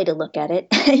a good way to look at it.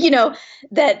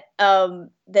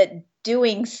 That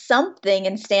doing something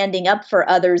and standing up for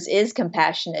others is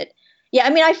compassionate. Yeah, I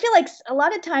mean, I feel like a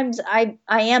lot of times I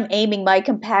am aiming my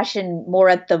compassion more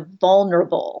at the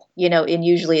vulnerable, and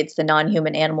usually it's the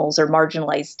non-human animals or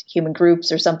marginalized human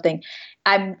groups or something.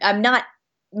 I'm not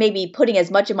maybe putting as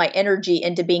much of my energy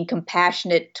into being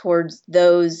compassionate towards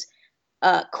those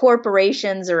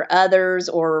corporations or others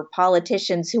or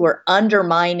politicians who are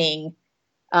undermining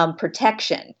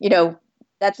protection.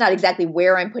 That's not exactly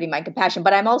where I'm putting my compassion,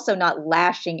 but I'm also not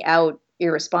lashing out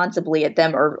irresponsibly at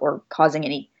them or causing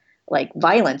any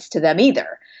violence to them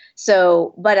either.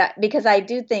 So, but because I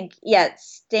do think,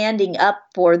 standing up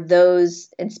for those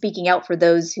and speaking out for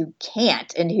those who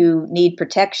can't and who need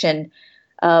protection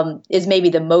is maybe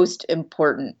the most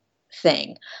important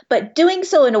thing. But doing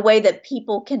so in a way that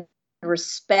people can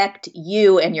respect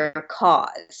you and your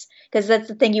cause, because that's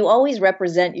the thing. You always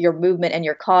represent your movement and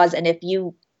your cause. And if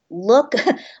you look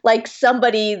like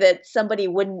somebody that somebody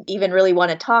wouldn't even really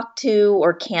want to talk to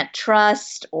or can't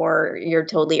trust, or you're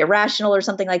totally irrational or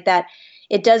something like that,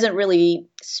 it doesn't really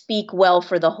speak well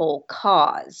for the whole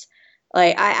cause.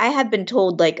 Like I have been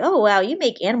told like, oh wow, you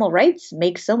make animal rights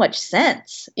make so much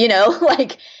sense.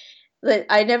 Like that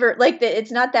I never like that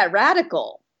it's not that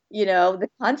radical, the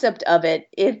concept of it,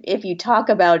 if you talk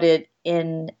about it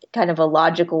in kind of a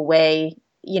logical way,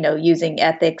 using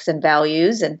ethics and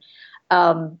values and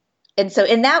so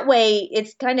in that way,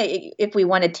 it's kind of, if we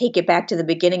want to take it back to the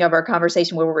beginning of our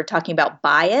conversation where we were talking about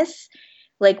bias,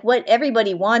 like what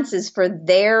everybody wants is for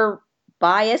their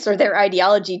bias or their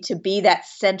ideology to be that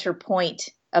center point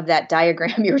of that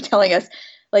diagram you were telling us.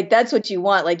 Like, that's what you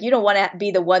want. Like, you don't want to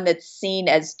be the one that's seen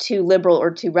as too liberal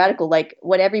or too radical. Like,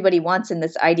 what everybody wants in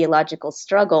this ideological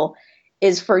struggle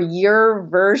is for your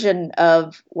version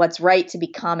of what's right to be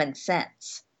common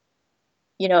sense.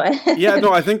 Yeah,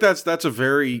 no, I think that's a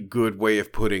very good way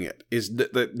of putting it, is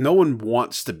that no one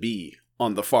wants to be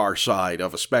on the far side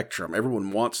of a spectrum.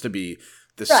 Everyone wants to be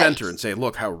the center and say,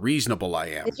 look how reasonable I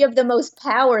am. If you have the most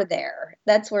power there,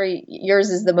 that's where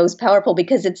yours is the most powerful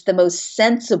because it's the most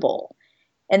sensible.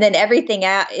 And then everything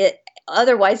it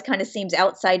otherwise kind of seems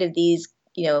outside of these,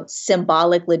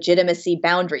 symbolic legitimacy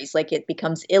boundaries, like it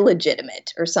becomes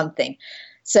illegitimate or something.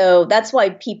 So that's why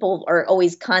people are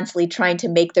always constantly trying to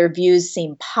make their views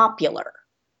seem popular,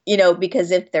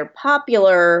 because if they're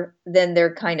popular, then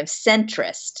they're kind of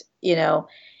centrist,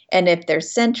 and if they're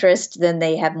centrist, then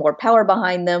they have more power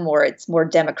behind them, or it's more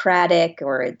democratic,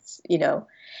 or it's,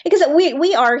 because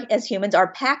we are, as humans,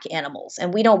 are pack animals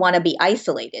and we don't want to be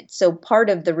isolated. So part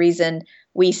of the reason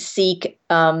we seek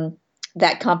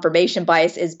that confirmation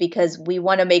bias is because we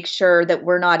want to make sure that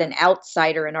we're not an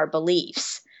outsider in our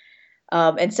beliefs.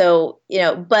 And so,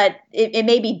 but it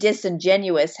may be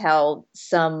disingenuous how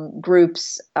some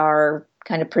groups are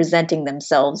kind of presenting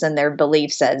themselves and their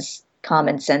beliefs as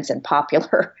common sense and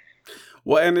popular.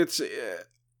 Well, and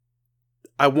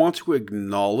I want to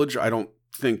acknowledge, I don't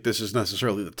think this is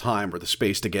necessarily the time or the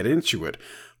space to get into it,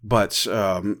 but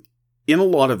in a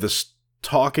lot of this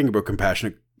talking about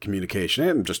compassionate communication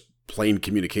and just plain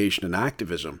communication and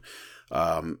activism,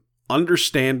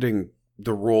 understanding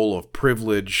the role of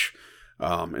privilege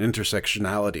and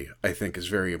intersectionality, I think, is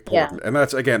very important. Yeah.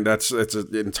 And that's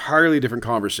an entirely different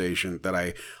conversation that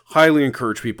I highly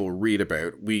encourage people to read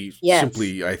about. We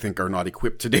simply, I think, are not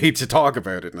equipped today to talk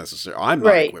about it necessarily. I'm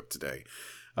not equipped today.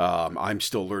 I'm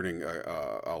still learning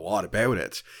a lot about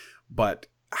it. But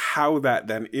how that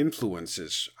then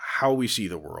influences how we see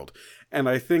the world. And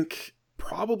I think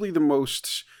probably the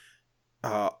most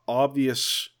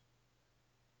obvious...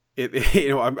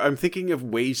 I'm thinking of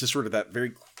ways to sort of that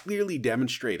very clearly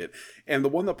demonstrate it. And the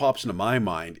one that pops into my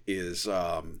mind is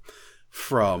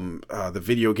from the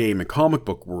video game and comic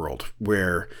book world,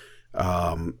 where,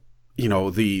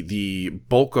 the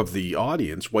bulk of the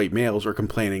audience, white males, are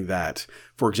complaining that,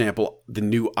 for example, the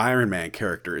new Iron Man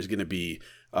character is going to be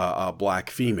a black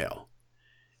female.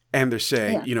 And they're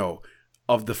saying,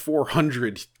 of the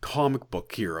 400 comic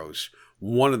book heroes,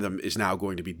 one of them is now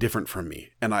going to be different from me,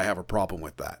 and I have a problem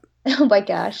with that. Oh my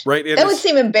gosh. Right? That would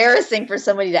seem embarrassing for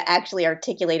somebody to actually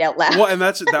articulate out loud. Well, and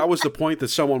that was the point that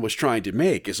someone was trying to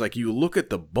make, is like, you look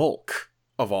at the bulk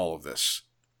of all of this,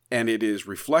 and it is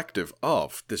reflective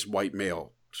of this white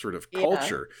male sort of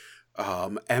culture.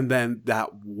 And then that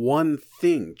one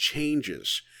thing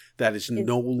changes that is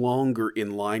no longer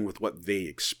in line with what they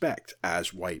expect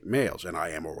as white males. And I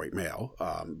am a white male,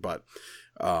 but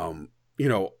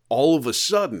all of a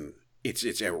sudden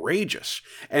it's outrageous.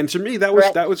 And to me, that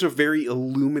was a very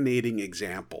illuminating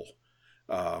example,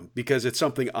 because it's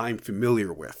something I'm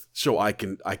familiar with. So I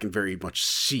can very much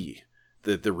see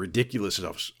the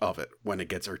ridiculousness of it when it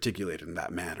gets articulated in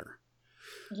that manner.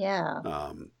 Yeah.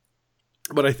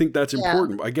 But I think that's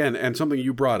important. Again, and something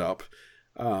you brought up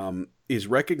is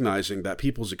recognizing that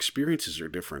people's experiences are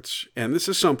different. And this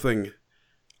is something,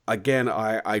 again,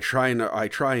 I try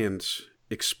and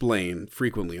explain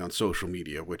frequently on social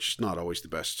media, which is not always the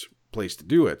best place to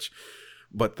do it,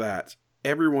 but that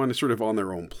everyone is sort of on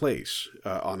their own place,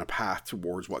 on a path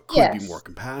towards what could be more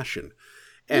compassion.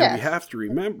 And we have to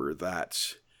remember that,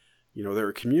 there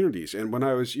are communities. And when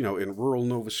I was, in rural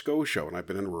Nova Scotia, and I've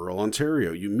been in rural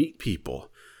Ontario, you meet people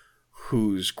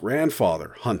whose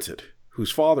grandfather hunted,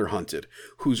 whose father hunted,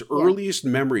 whose earliest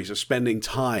memories of spending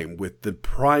time with the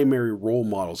primary role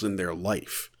models in their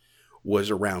life was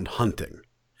around hunting.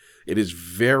 It is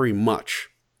very much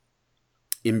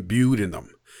imbued in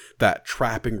them that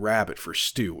trapping rabbit for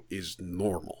stew is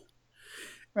normal.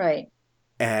 Right.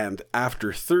 And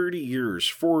after 30 years,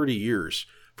 40 years,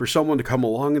 for someone to come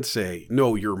along and say,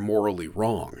 no, you're morally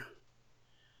wrong,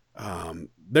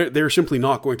 they're simply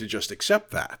not going to just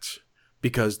accept that,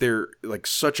 because they're like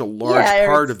such a large Yeah, or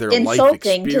part it's of their life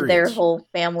insulting experience. to their whole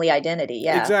family identity.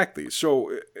 Yeah. Exactly.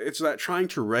 So it's that trying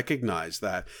to recognize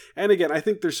that. And again, I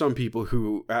think there's some people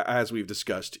who, as we've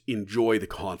discussed, enjoy the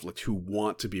conflict, who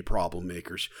want to be problem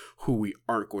makers, who we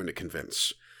aren't going to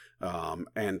convince,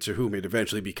 and to whom it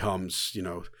eventually becomes,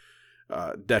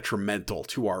 detrimental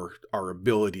to our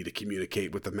ability to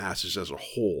communicate with the masses as a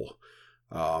whole.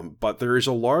 But there is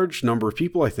a large number of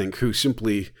people, I think, who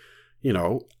simply,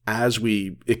 as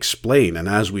we explain and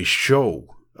as we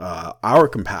show our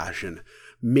compassion,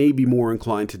 may be more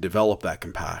inclined to develop that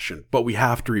compassion. But we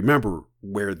have to remember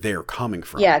where they're coming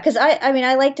from. Yeah, because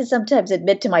I like to sometimes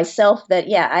admit to myself that,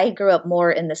 I grew up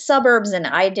more in the suburbs and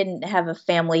I didn't have a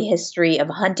family history of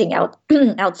hunting out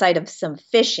outside of some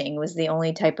fishing was the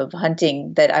only type of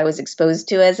hunting that I was exposed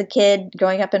to as a kid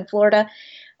growing up in Florida.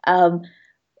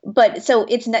 But so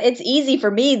it's easy for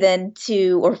me then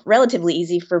or relatively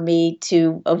easy for me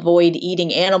to avoid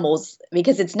eating animals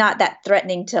because it's not that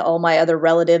threatening to all my other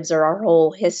relatives or our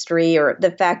whole history, or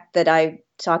the fact that I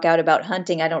talk out about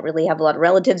hunting. I don't really have a lot of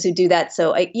relatives who do that.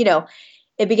 So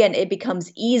it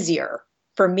becomes easier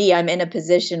for me. I'm in a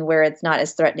position where it's not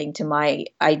as threatening to my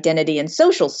identity and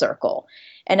social circle.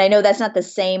 And I know that's not the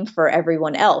same for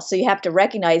everyone else. So you have to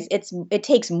recognize it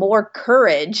takes more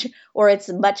courage, or it's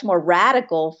much more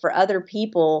radical for other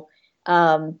people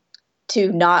to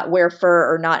not wear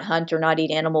fur or not hunt or not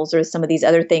eat animals or some of these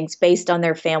other things based on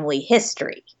their family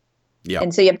history. Yeah.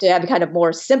 And so you have to have kind of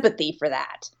more sympathy for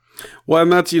that. Well,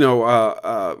 and that's,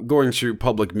 going to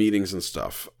public meetings and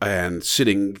stuff and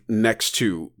sitting next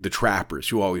to the trappers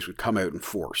who always would come out in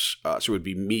force. So it would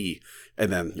be me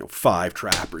and then, 5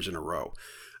 trappers in a row.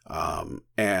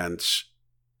 And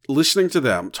listening to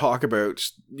them talk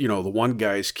about, the one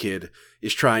guy's kid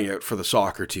is trying out for the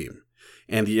soccer team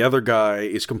and the other guy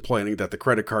is complaining that the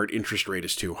credit card interest rate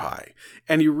is too high.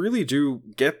 And you really do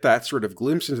get that sort of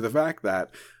glimpse into the fact that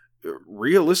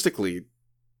realistically,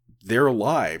 their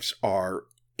lives are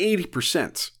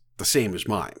 80% the same as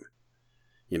mine.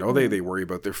 They worry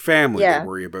about their family. Yeah. They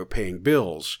worry about paying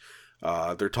bills.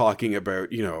 They're talking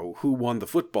about, who won the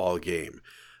football game.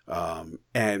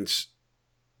 And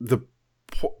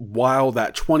while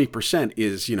that 20%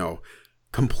 is,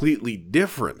 completely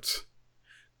different,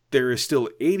 there is still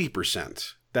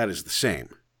 80% that is the same.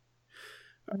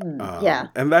 Yeah.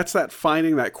 And that's that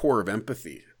finding that core of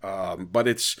empathy. But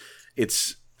it's,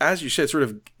 as you said, sort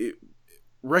of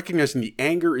recognizing the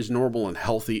anger is normal and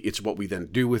healthy. It's what we then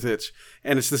do with it.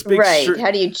 And it's this big... Right.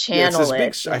 How do you channel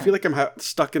it? I feel like I'm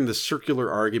stuck in this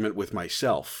circular argument with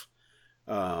myself.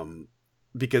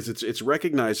 Because it's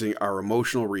recognizing our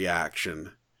emotional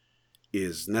reaction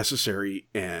is necessary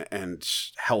and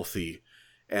healthy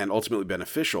and ultimately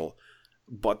beneficial,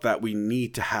 but that we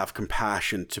need to have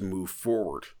compassion to move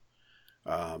forward.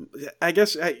 I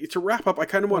guess to wrap up, I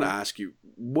kind of want to ask you,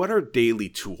 what are daily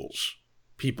tools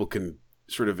people can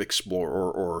sort of explore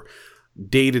or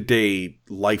day-to-day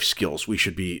life skills we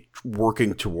should be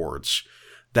working towards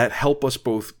that help us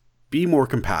both be more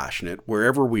compassionate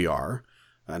wherever we are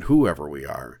and whoever we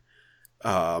are,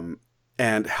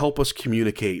 and help us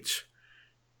communicate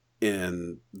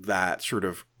in that sort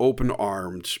of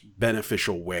open-armed,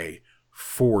 beneficial way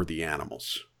for the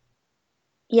animals?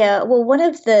 Yeah, well, one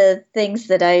of the things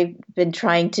that I've been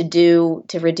trying to do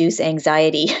to reduce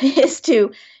anxiety is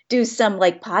to do some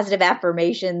like positive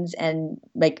affirmations and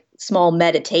like small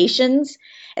meditations.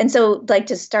 And so like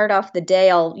to start off the day,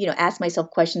 I'll, ask myself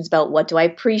questions about what do I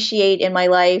appreciate in my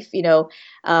life,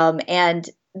 and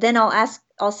then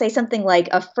I'll say something like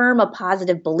affirm a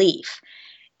positive belief.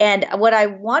 And what I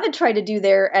want to try to do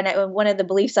there, and one of the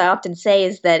beliefs I often say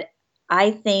is that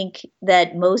I think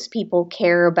that most people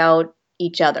care about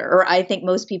each other, or I think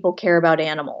most people care about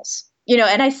animals,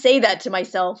 and I say that to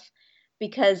myself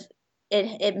because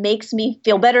it makes me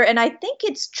feel better. And I think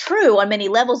it's true on many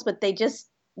levels, but they just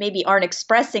maybe aren't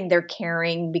expressing their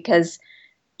caring because,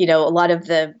 a lot of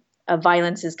the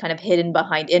violence is kind of hidden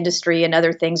behind industry and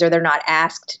other things, or they're not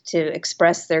asked to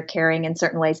express their caring in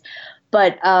certain ways.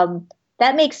 But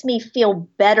that makes me feel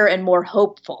better and more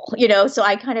hopeful, so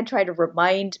I kind of try to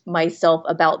remind myself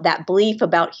about that belief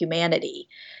about humanity.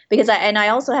 Because I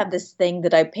also have this thing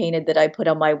that I painted that I put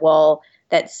on my wall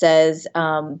that says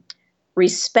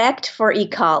respect for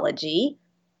ecology,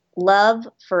 love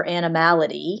for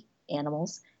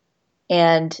animals,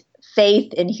 and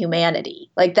faith in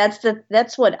humanity. Like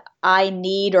that's what I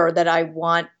need, or that I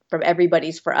want from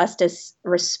everybody's, for us to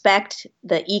respect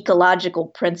the ecological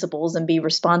principles and be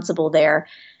responsible there,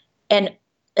 and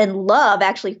love,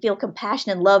 actually feel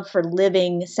compassion and love for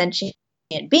living sentient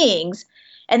beings.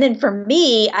 And then for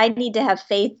me, I need to have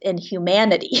faith in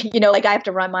humanity. Like I have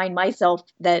to remind myself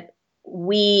that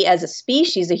we as a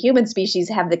species, a human species,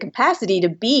 have the capacity to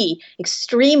be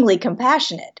extremely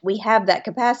compassionate. We have that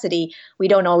capacity. We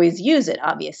don't always use it,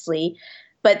 obviously.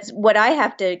 But what I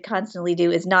have to constantly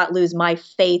do is not lose my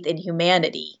faith in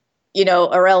humanity,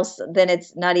 or else then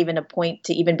it's not even a point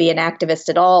to even be an activist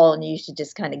at all. And you should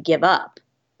just kind of give up.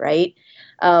 Right.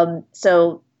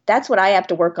 So that's what I have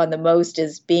to work on the most,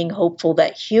 is being hopeful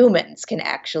that humans can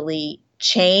actually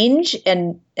change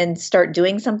and start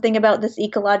doing something about this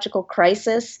ecological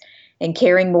crisis and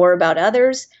caring more about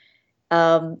others.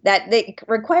 That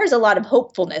requires a lot of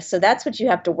hopefulness. So that's what you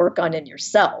have to work on in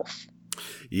yourself.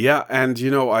 Yeah. And,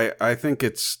 I think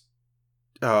it's,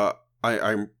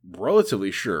 I'm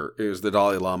relatively sure it was the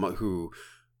Dalai Lama who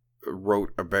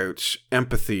wrote about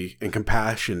empathy and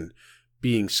compassion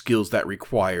being skills that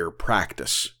require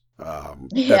practice.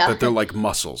 That they're like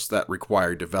muscles that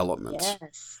require development.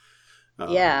 Yes.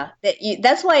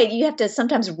 That's why you have to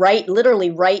sometimes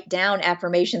literally write down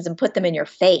affirmations and put them in your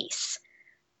face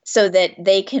so that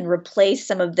they can replace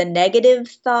some of the negative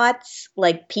thoughts,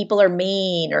 like people are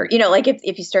mean, or, like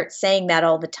if you start saying that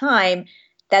all the time,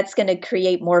 that's going to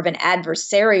create more of an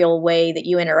adversarial way that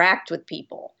you interact with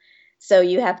people. So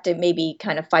you have to maybe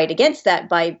kind of fight against that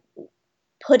by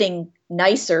putting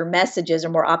nicer messages or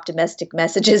more optimistic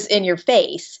messages in your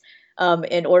face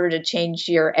in order to change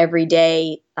your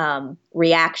everyday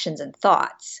reactions and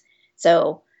thoughts.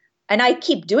 So, and I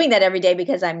keep doing that every day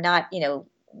because I'm not,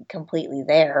 completely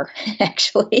there,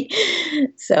 actually.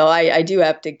 So I do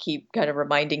have to keep kind of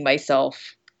reminding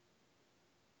myself,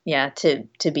 to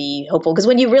be hopeful. Because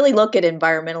when you really look at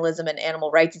environmentalism and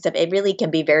animal rights and stuff, it really can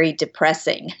be very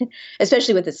depressing,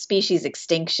 especially with the species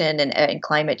extinction and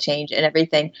climate change and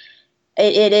everything.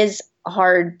 It is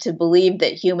hard to believe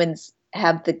that humans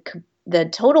have the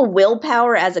total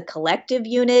willpower as a collective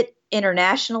unit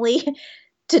internationally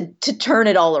to turn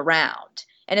it all around.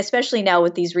 And especially now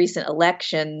with these recent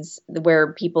elections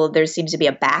where there seems to be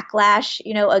a backlash,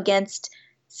 against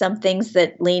some things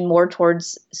that lean more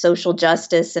towards social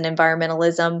justice and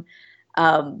environmentalism,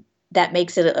 that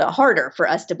makes it harder for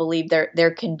us to believe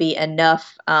there can be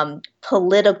enough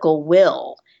political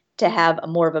will to have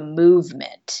more of a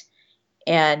movement.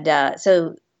 And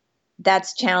so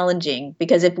that's challenging,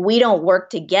 because if we don't work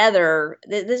together,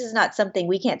 this is not something,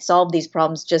 we can't solve these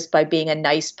problems just by being a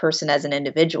nice person as an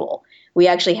individual. We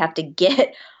actually have to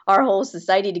get our whole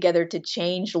society together to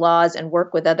change laws and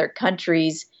work with other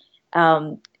countries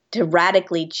to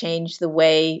radically change the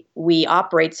way we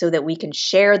operate so that we can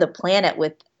share the planet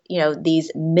with,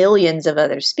 these millions of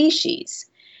other species.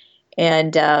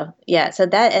 And so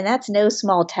that's no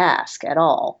small task at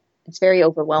all. It's very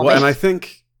overwhelming. Well, and I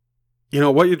think,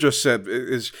 what you just said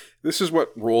this is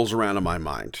what rolls around in my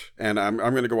mind. And I'm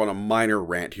going to go on a minor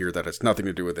rant here that has nothing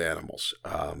to do with animals.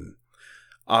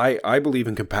 I believe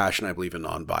in compassion. I believe in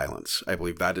nonviolence. I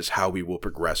believe that is how we will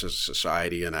progress as a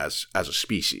society and as a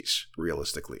species,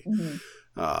 realistically.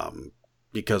 Mm-hmm.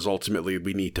 Because ultimately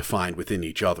we need to find within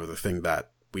each other the thing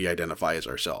that we identify as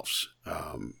ourselves,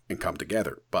 and come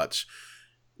together. But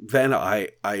then I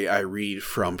read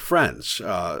from friends,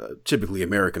 typically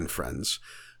American friends,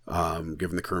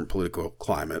 given the current political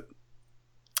climate,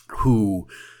 who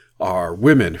are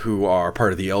women who are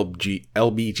part of the LGBTQA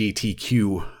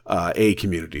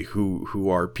community, who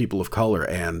are people of color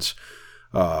and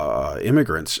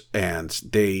immigrants, and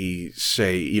they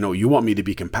say, you want me to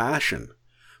be compassionate,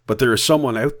 but there is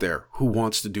someone out there who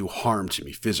wants to do harm to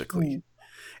me physically. Mm.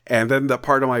 And then that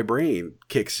part of my brain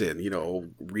kicks in,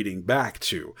 reading back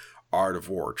to Art of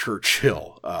War,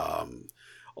 Churchill,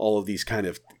 all of these kind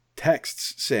of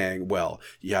texts saying, well,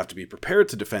 you have to be prepared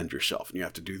to defend yourself and you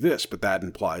have to do this, but that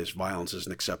implies violence is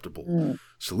an acceptable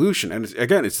solution. And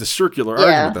it's the circular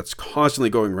argument that's constantly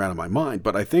going around in my mind.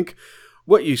 But I think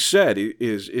what you said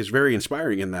is very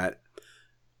inspiring in that,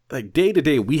 like, day to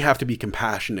day, we have to be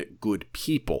compassionate, good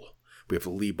people. We have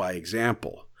to lead by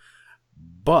example.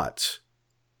 But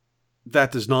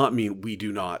that does not mean we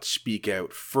do not speak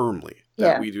out firmly,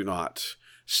 that we do not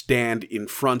stand in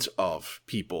front of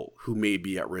people who may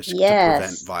be at risk to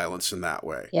prevent violence in that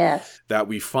way. Yes. That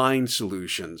we find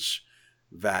solutions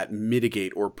that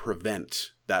mitigate or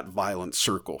prevent that violent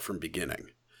circle from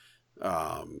beginning.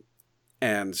 And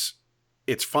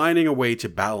it's finding a way to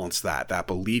balance that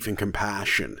belief in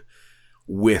compassion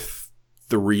with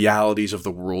the realities of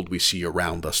the world we see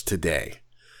around us today.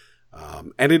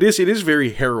 And it is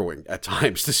very harrowing at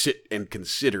times to sit and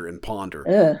consider and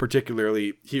ponder,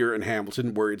 particularly here in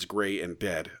Hamilton where it's gray and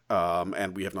dead,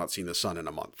 and we have not seen the sun in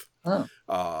a month,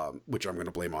 which I'm going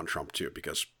to blame on Trump too,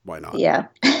 because why not? Yeah.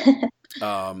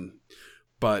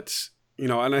 But,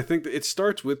 and I think that it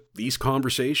starts with these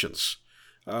conversations,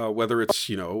 whether it's,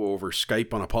 over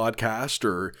Skype on a podcast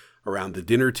or around the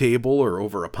dinner table or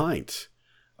over a pint,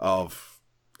 of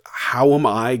how am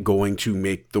I going to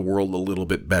make the world a little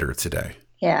bit better today?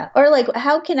 Yeah. Or like,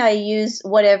 how can I use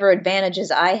whatever advantages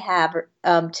I have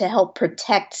to help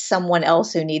protect someone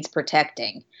else who needs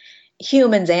protecting,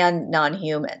 humans and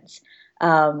non-humans?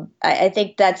 I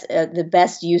think that's the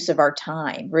best use of our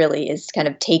time, really, is kind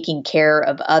of taking care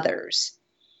of others.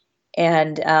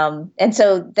 And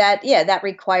so that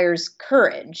requires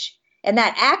courage. And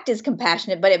that act is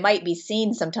compassionate, but it might be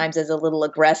seen sometimes as a little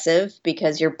aggressive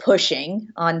because you're pushing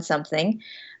on something.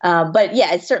 But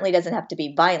yeah, it certainly doesn't have to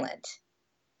be violent.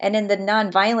 And in the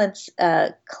nonviolence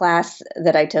class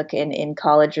that I took in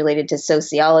college related to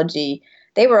sociology,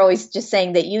 they were always just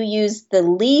saying that you use the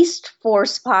least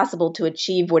force possible to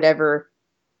achieve whatever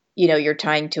you're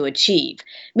trying to achieve.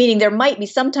 Meaning there might be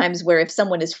sometimes where if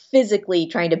someone is physically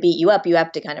trying to beat you up, you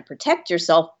have to kind of protect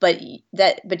yourself, but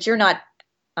you're not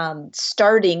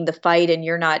starting the fight, and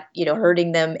you're not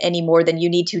hurting them any more than you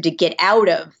need to get out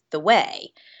of the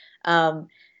way.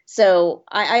 So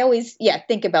I always,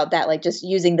 think about that, like just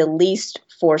using the least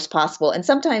force possible. And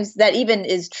sometimes that even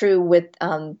is true with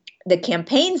the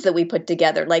campaigns that we put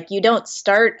together. Like you don't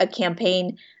start a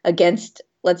campaign against,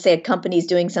 let's say, a company's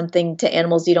doing something to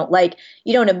animals you don't like.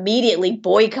 You don't immediately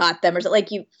boycott them, or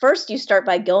like you start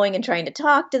by going and trying to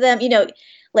talk to them,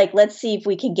 like, let's see if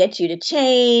we can get you to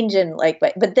change. And like,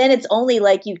 but then it's only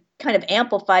like you kind of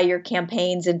amplify your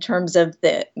campaigns in terms of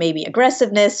the maybe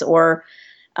aggressiveness or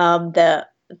the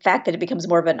fact that it becomes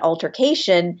more of an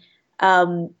altercation,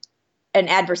 an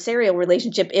adversarial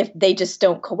relationship if they just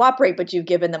don't cooperate, but you've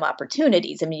given them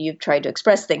opportunities. I mean, you've tried to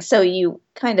express things. So you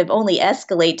kind of only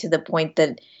escalate to the point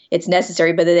that it's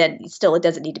necessary, but then still it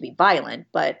doesn't need to be violent.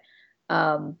 But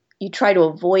you try to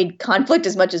avoid conflict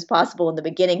as much as possible in the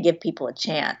beginning, give people a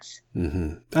chance.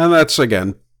 Mm-hmm. And that's,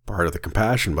 again, part of the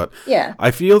compassion. But yeah,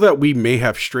 I feel that we may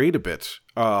have strayed a bit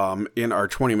in our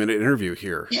 20-minute interview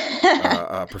here,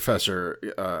 Professor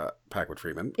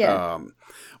Packwood-Freeman. Yeah.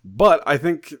 But I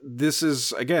think this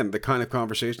is, again, the kind of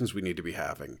conversations we need to be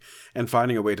having and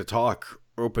finding a way to talk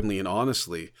openly and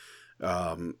honestly.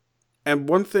 And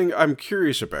one thing I'm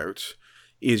curious about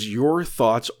is your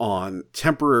thoughts on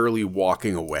temporarily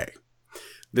walking away.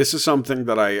 This is something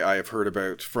that I have heard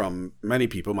about from many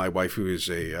people. My wife, who is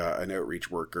an outreach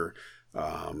worker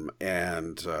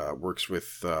and works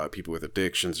with people with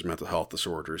addictions and mental health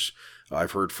disorders.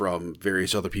 I've heard from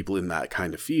various other people in that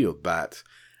kind of field that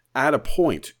at a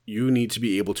point you need to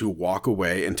be able to walk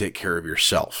away and take care of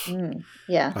yourself.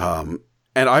 Yeah.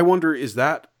 And I wonder, is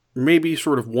that maybe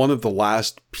sort of one of the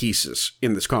last pieces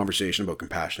in this conversation about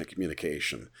compassionate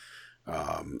communication,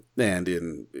 and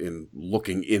in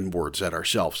looking inwards at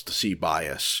ourselves to see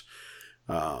bias,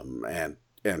 and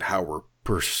how we're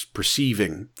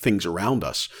perceiving things around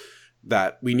us,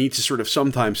 that we need to sort of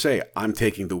sometimes say, I'm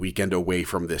taking the weekend away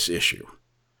from this issue.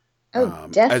 Oh,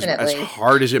 definitely. As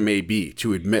hard as it may be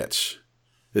to admit,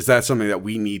 is that something that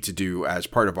we need to do as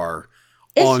part of our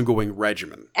ongoing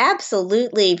regimen?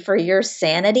 Absolutely, for your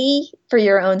sanity, for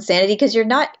your own sanity, because you're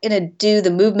not going to do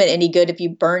the movement any good if you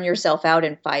burn yourself out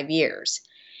in 5 years.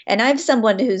 And I'm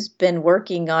someone who's been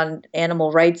working on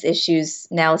animal rights issues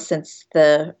now since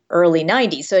the early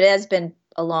 90s. So it has been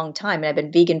a long time, and I've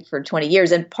been vegan for 20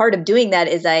 years. And part of doing that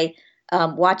is I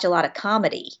watch a lot of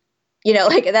comedy.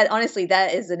 Like that, honestly,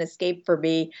 that is an escape for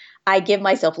me. I give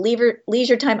myself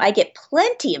leisure time. I get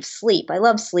plenty of sleep. I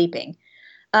love sleeping.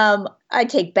 I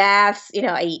take baths,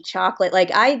 I eat chocolate.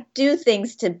 Like I do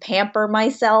things to pamper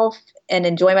myself and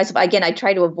enjoy myself. Again, I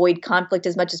try to avoid conflict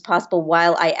as much as possible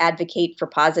while I advocate for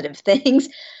positive things.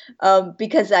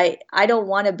 Because I don't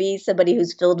want to be somebody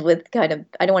who's filled with I don't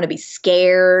want to be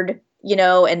scared,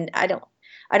 and I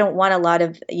don't want a lot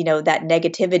of, that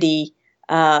negativity,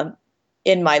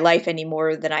 in my life any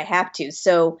more than I have to.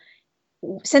 So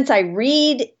since I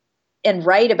read and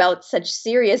write about such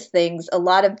serious things, a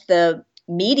lot of the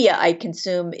media I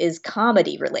consume is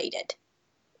comedy related,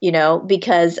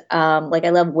 because like I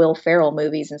love Will Ferrell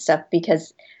movies and stuff,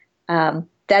 because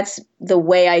that's the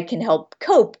way I can help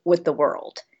cope with the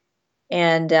world.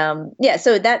 And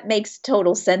so that makes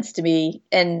total sense to me.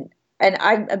 And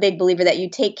I'm a big believer that you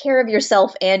take care of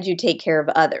yourself and you take care of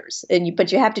others,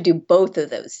 but you have to do both of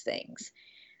those things.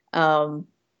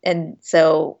 And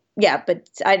so, but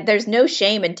there's no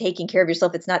shame in taking care of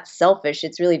yourself. It's not selfish.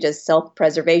 It's really just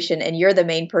self-preservation. And you're the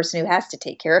main person who has to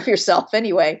take care of yourself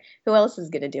anyway. Who else is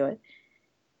going to do it?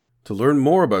 To learn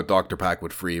more about Dr.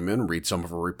 Packwood Freeman, read some of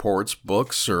her reports,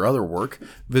 books, or other work,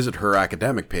 visit her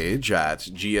academic page at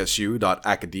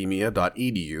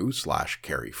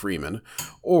gsu.academia.edu/Carrie Freeman,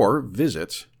 or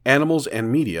visit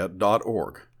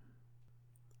animalsandmedia.org.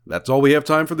 That's all we have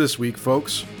time for this week,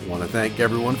 folks. I want to thank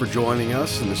everyone for joining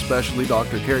us, and especially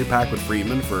Dr. Carrie Packwood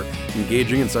Freeman for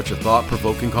engaging in such a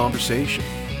thought-provoking conversation.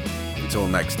 Until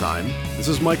next time, this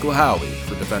is Michael Howie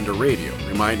for Defender Radio,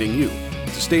 reminding you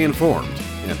to stay informed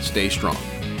and stay strong.